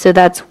 15th. So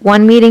that's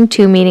 1 meeting,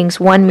 2 meetings,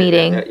 1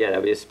 meeting, Yeah,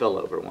 that'd be a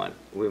spillover one.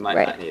 We might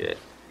Right. not need it.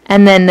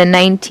 and then the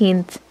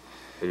 19th.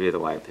 It'd be the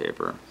white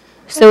paper.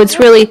 So it's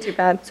really Too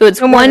bad. so it's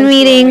No more 1 than 2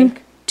 a meeting,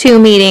 week. 2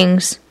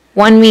 meetings,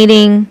 1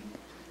 meeting,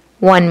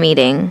 1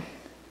 meeting.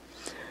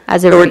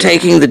 As a So we're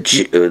regular.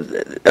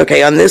 taking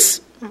okay, on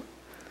this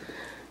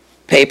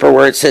paper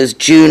where it says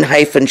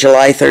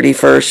June-July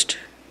 31st,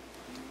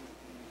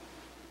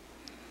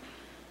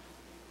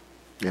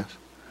 Yes.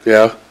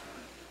 Yeah,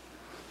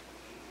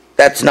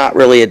 that's not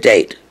really a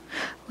date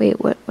Wait,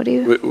 what do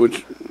you?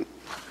 which,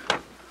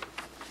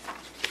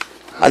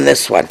 on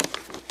this one.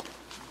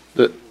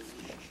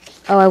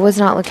 Oh, I was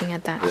not looking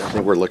at that. I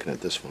think we're looking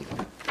at this one.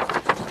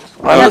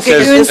 I'm looking at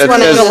this it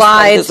one in says-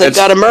 July, because they've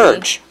got to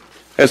merge.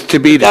 that's to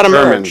be Gotta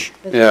determined. merge.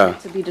 Yeah.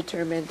 To be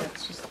determined,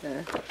 that's just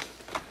the.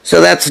 So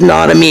that's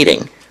not a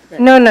meeting.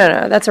 No,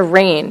 that's a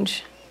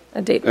range,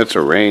 a date. That's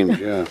a range,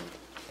 yeah.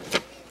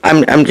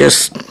 I'm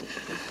just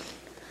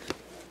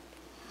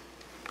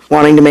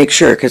wanting to make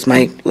sure, because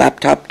my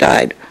laptop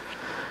died.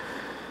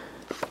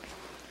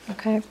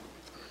 Okay.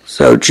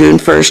 So June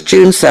 1st,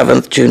 June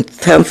 7th, June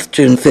 10th,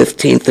 June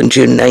 15th, and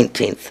June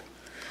 19th.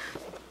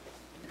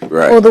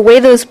 Right. Well, the way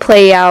those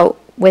play out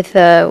with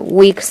the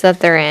weeks that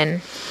they're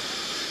in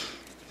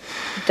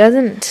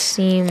doesn't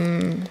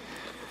seem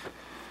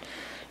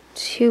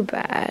too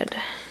bad.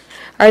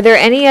 Are there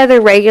any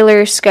other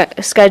regular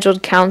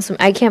scheduled council?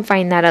 I can't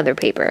find that other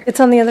paper. It's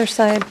on the other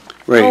side.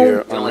 Right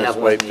here We on only this have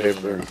one white meeting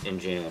paper. in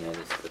June, and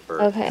it's the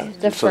first. Okay,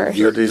 the So first.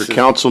 your This is-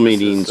 council this is,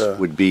 meetings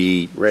would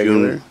be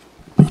regular.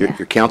 June.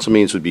 Your council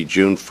meetings would be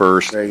June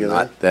 1st, Regular.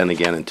 not then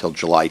again until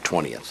July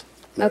 20th.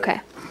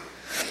 Okay.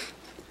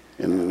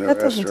 And the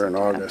That rest doesn't are in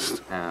sound bad.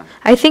 August. Yeah.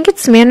 I think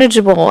it's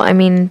manageable. I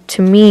mean,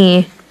 to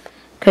me,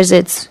 because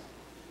it's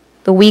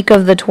the week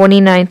of the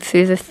 29th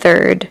through the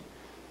 3rd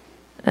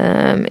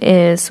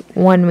is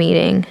 1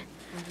 meeting.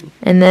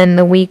 And then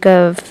the week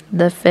of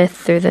the 5th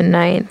through the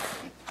 9th,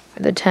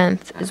 or the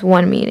 10th, is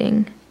 1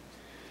 meeting.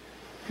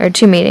 Or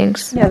 2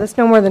 meetings. Yeah, that's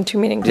no more than 2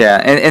 meetings. Yeah,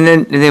 and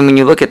then when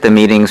you look at the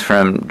meetings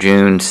from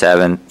June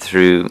 7th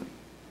through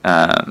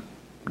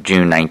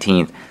June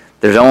 19th,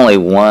 there's only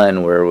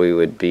one where we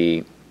would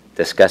be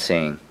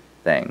discussing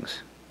things,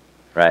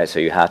 right? So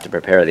you have to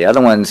prepare. The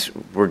other ones,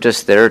 we're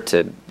just there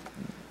to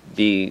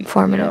be,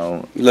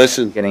 Informative.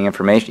 Listen, getting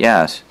information.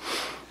 Yes.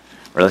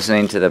 We're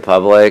listening to the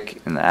public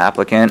and the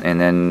applicant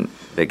and then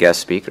the guest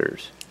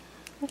speakers.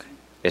 Okay.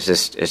 It's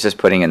just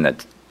putting in the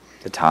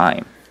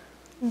time.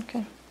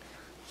 Okay.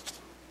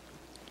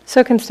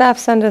 So can staff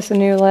send us a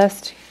new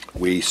list?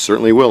 We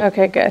certainly will.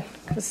 Okay, good.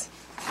 'Cause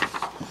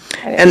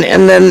And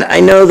then I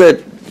know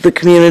that the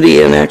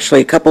community and actually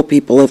a couple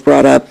people have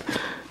brought up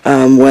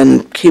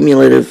when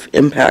cumulative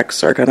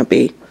impacts are going to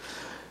be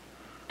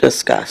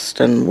discussed,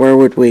 and where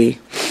would we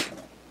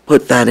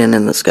put that in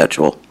the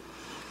schedule?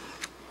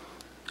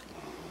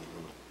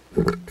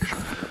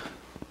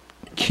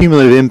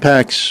 Cumulative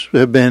impacts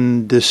have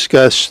been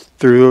discussed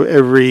through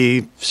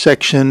every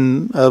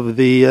section of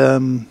the,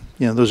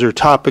 those are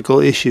topical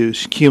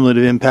issues.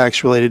 Cumulative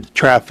impacts related to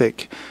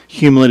traffic,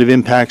 cumulative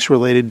impacts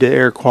related to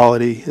air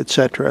quality, et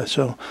cetera.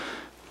 So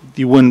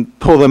you wouldn't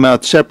pull them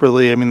out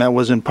separately. I mean, that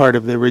wasn't part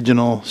of the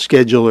original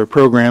schedule or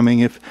programming.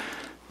 If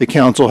the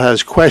council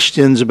has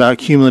questions about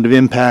cumulative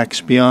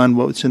impacts beyond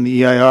what's in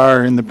the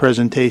EIR and the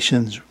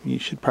presentations, you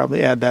should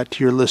probably add that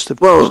to your list of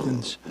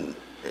questions.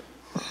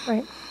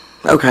 Right.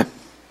 Okay.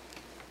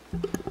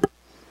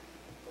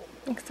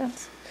 Makes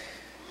sense.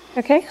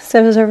 Okay,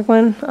 so is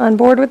everyone on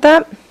board with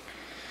that?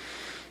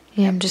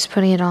 Yeah, I'm just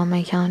putting it on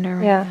my calendar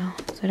right Yeah. now,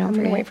 so I'm don't going to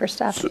forget. wait for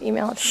staff to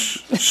email it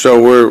to me.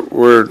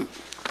 So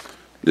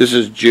this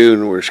is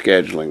June we're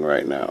scheduling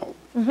right now,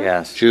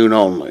 Yes. June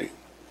only.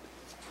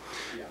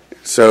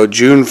 So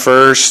June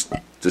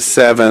 1st, the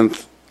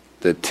 7th,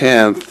 the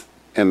 10th,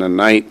 and the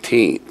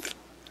 19th.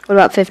 What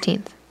about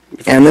 15th?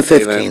 And the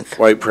 15th.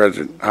 White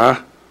President,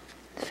 huh?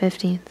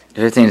 15th.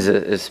 15th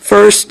is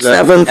 1st,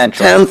 7th,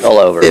 Potential 10th,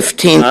 spillover.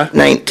 15th, Huh?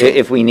 19th.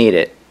 if we need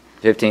it.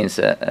 15th is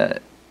a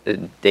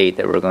date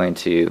that we're going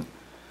to.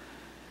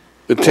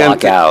 The Block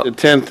 10th, out. the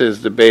 10th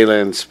is the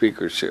Bayland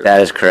Speaker Series.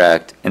 That is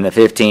correct. And the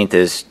 15th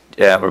is,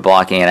 we're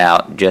blocking it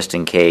out just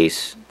in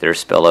case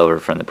there's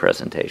spillover from the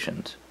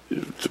presentations.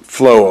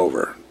 Flow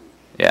over,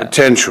 Yeah.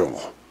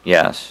 potential.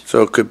 Yes.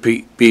 So it could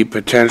be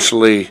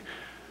potentially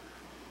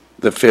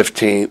the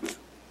 15th.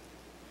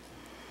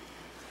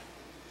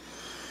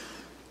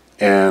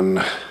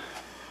 And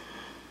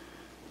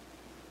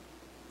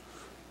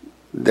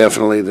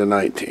definitely the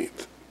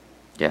 19th,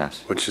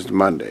 Yes. which is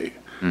Monday.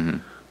 Mm-hmm.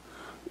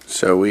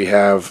 So we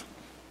have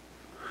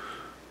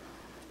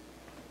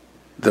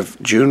the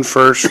June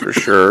 1st for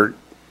sure,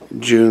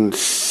 June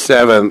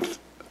 7th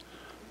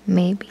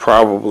Maybe.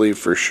 probably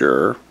for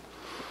sure,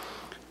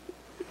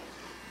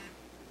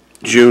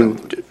 June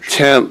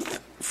 10th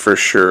for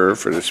sure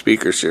for the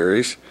speaker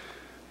series,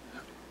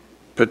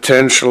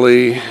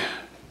 potentially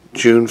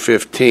June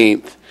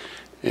 15th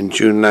and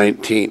June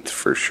 19th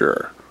for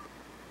sure.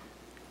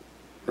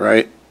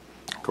 Right?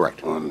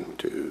 Correct. 1,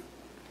 2,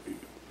 3,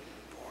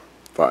 4,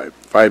 5.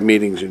 5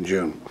 meetings in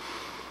June.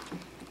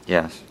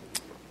 Yes.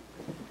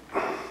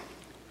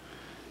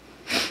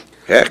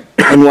 Heck,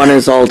 And one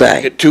is all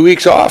day. get 2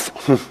 weeks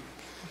off.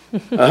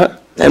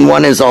 And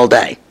one is all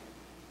day.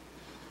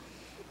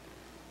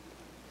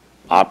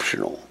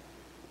 Optional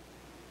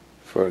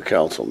for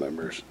council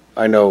members.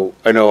 I know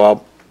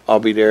I'll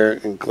be there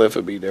and Cliff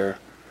will be there.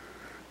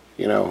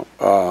 You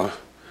know,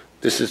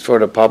 this is for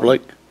the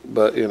public,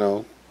 but you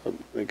know, I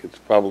think it's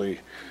probably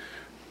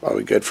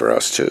good for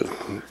us too.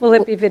 Will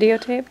it be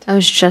videotaped? I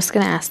was just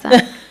going to ask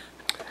that.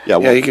 Yeah,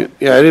 Yeah, you can,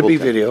 yeah, it'll be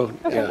we'll- video.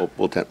 Yeah,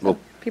 we'll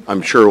People-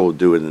 I'm sure we'll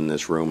do it in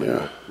this room, and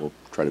Yeah. we'll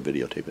try to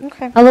videotape it.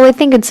 Okay. Although I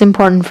think it's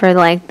important for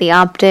like the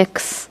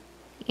optics,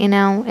 you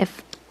know,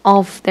 if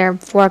all of there are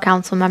 4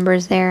 council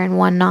members there and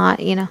one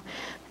not, you know,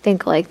 I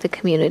think like the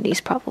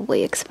community's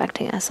probably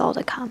expecting us all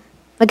to come.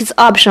 Like it's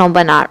optional,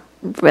 but not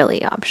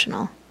really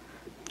optional.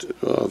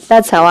 Well,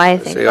 That's how I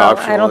think. say Well,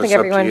 optional, I don't think it's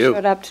up to everyone you.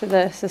 showed up to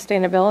the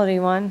sustainability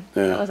one.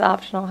 Yeah. That was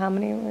optional. How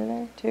many were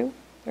there? 2?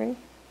 3?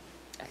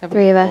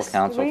 3 of us.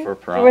 Council Three? for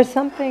There was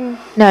prom. something,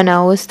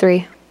 No, it was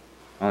 3.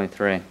 Only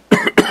 3.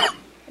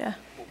 yeah.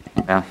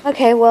 Yeah.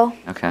 Okay, well,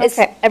 Okay. it's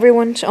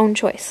everyone's own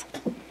choice.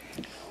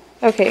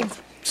 Okay.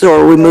 So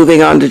are we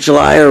moving on to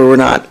July, or we're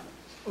not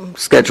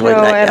scheduling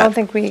No, that I yet? don't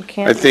think we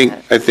can. I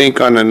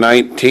think on the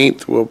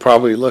 19th, we'll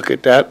probably look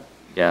at that.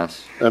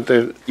 Yes.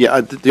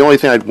 Yeah, the only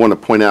thing I'd want to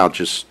point out,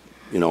 just,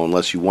 you know,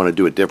 unless you want to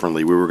do it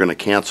differently, we were going to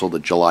cancel the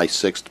July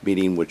 6th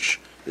meeting, which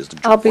is the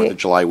I'll be- 4th of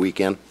July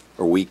weekend,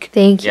 or week.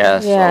 Thank you.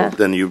 Yes. Yeah.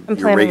 Then I'm your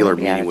planning regular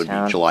to be out meeting of would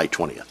town. be July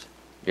 20th.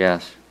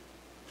 Yes.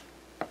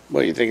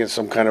 What, you think it's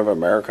some kind of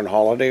American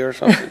holiday or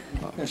something?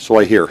 So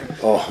I hear.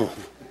 Oh,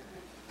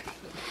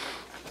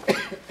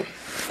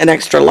 An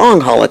extra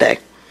long holiday.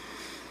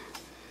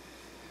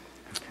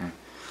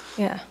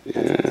 Yeah.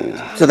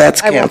 So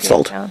that's I won't be in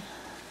canceled. town.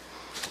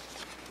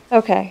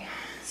 Okay,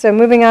 so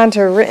moving on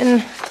to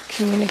written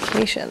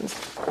communications.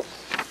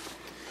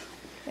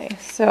 Okay,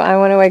 so I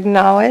want to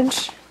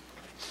acknowledge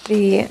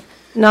the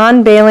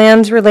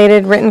non-Baylands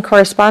related written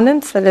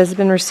correspondence that has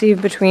been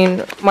received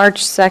between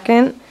March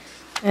 2nd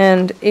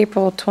and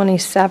April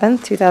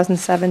 27th,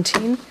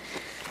 2017.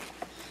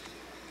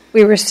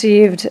 We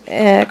received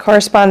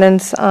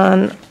correspondence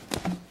on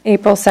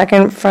April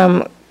 2nd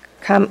from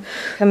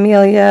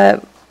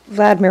Camelia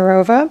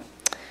Vladmirova.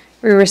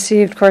 We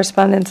received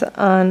correspondence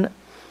on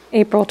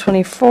April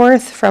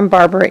 24th from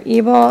Barbara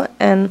Ebel,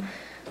 and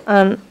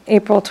on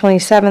April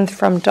 27th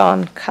from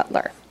Dawn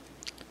Cutler.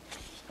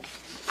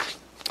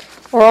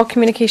 Oral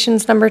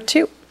communications number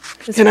 2.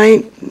 Can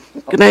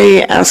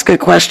I ask a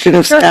question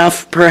of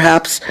staff,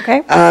 perhaps?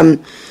 Okay.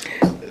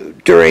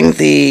 During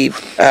the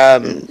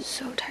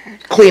So tired.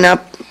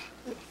 cleanup,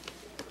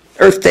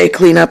 Earth Day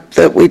cleanup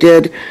that we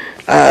did,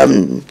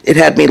 it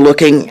had me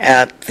looking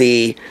at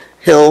the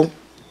hill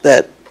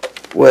that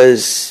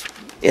was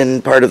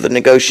in part of the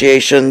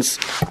negotiations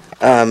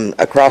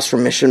across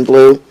from Mission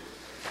Blue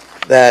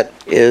that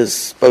is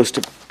supposed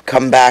to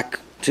come back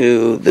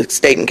to the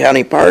State and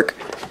County Park,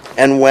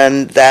 and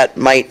when that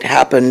might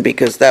happen,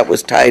 because that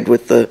was tied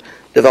with the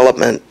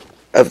development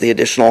of the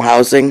additional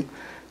housing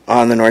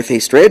on the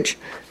Northeast Ridge.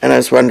 And I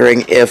was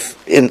wondering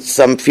if, in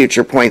some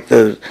future point,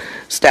 the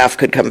staff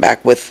could come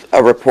back with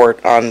a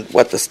report on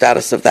what the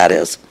status of that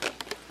is.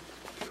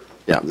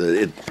 Yeah,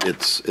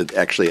 it's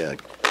actually a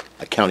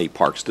county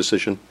parks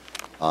decision,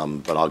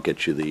 but I'll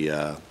get you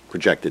the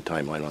projected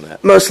timeline on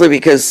that. Mostly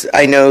because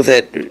I know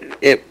that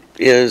it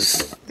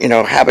is,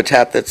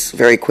 habitat that's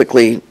very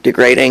quickly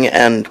degrading,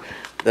 and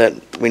that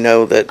we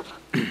know that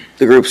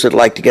the groups would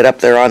like to get up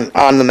there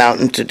on the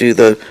mountain to do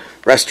the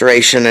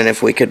restoration, and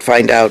if we could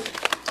find out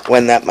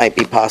when that might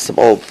be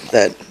possible,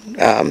 that'd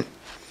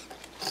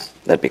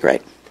be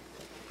great.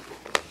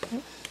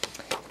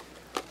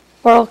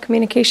 Oral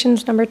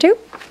communications number 2.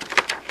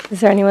 Is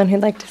there anyone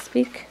who'd like to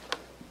speak?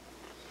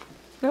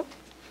 Nope.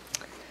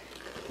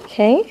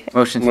 Okay.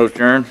 Motion to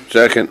adjourn.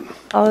 Second.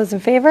 All those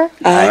in favor?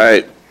 All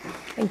right.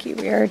 Thank you.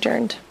 We are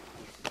adjourned.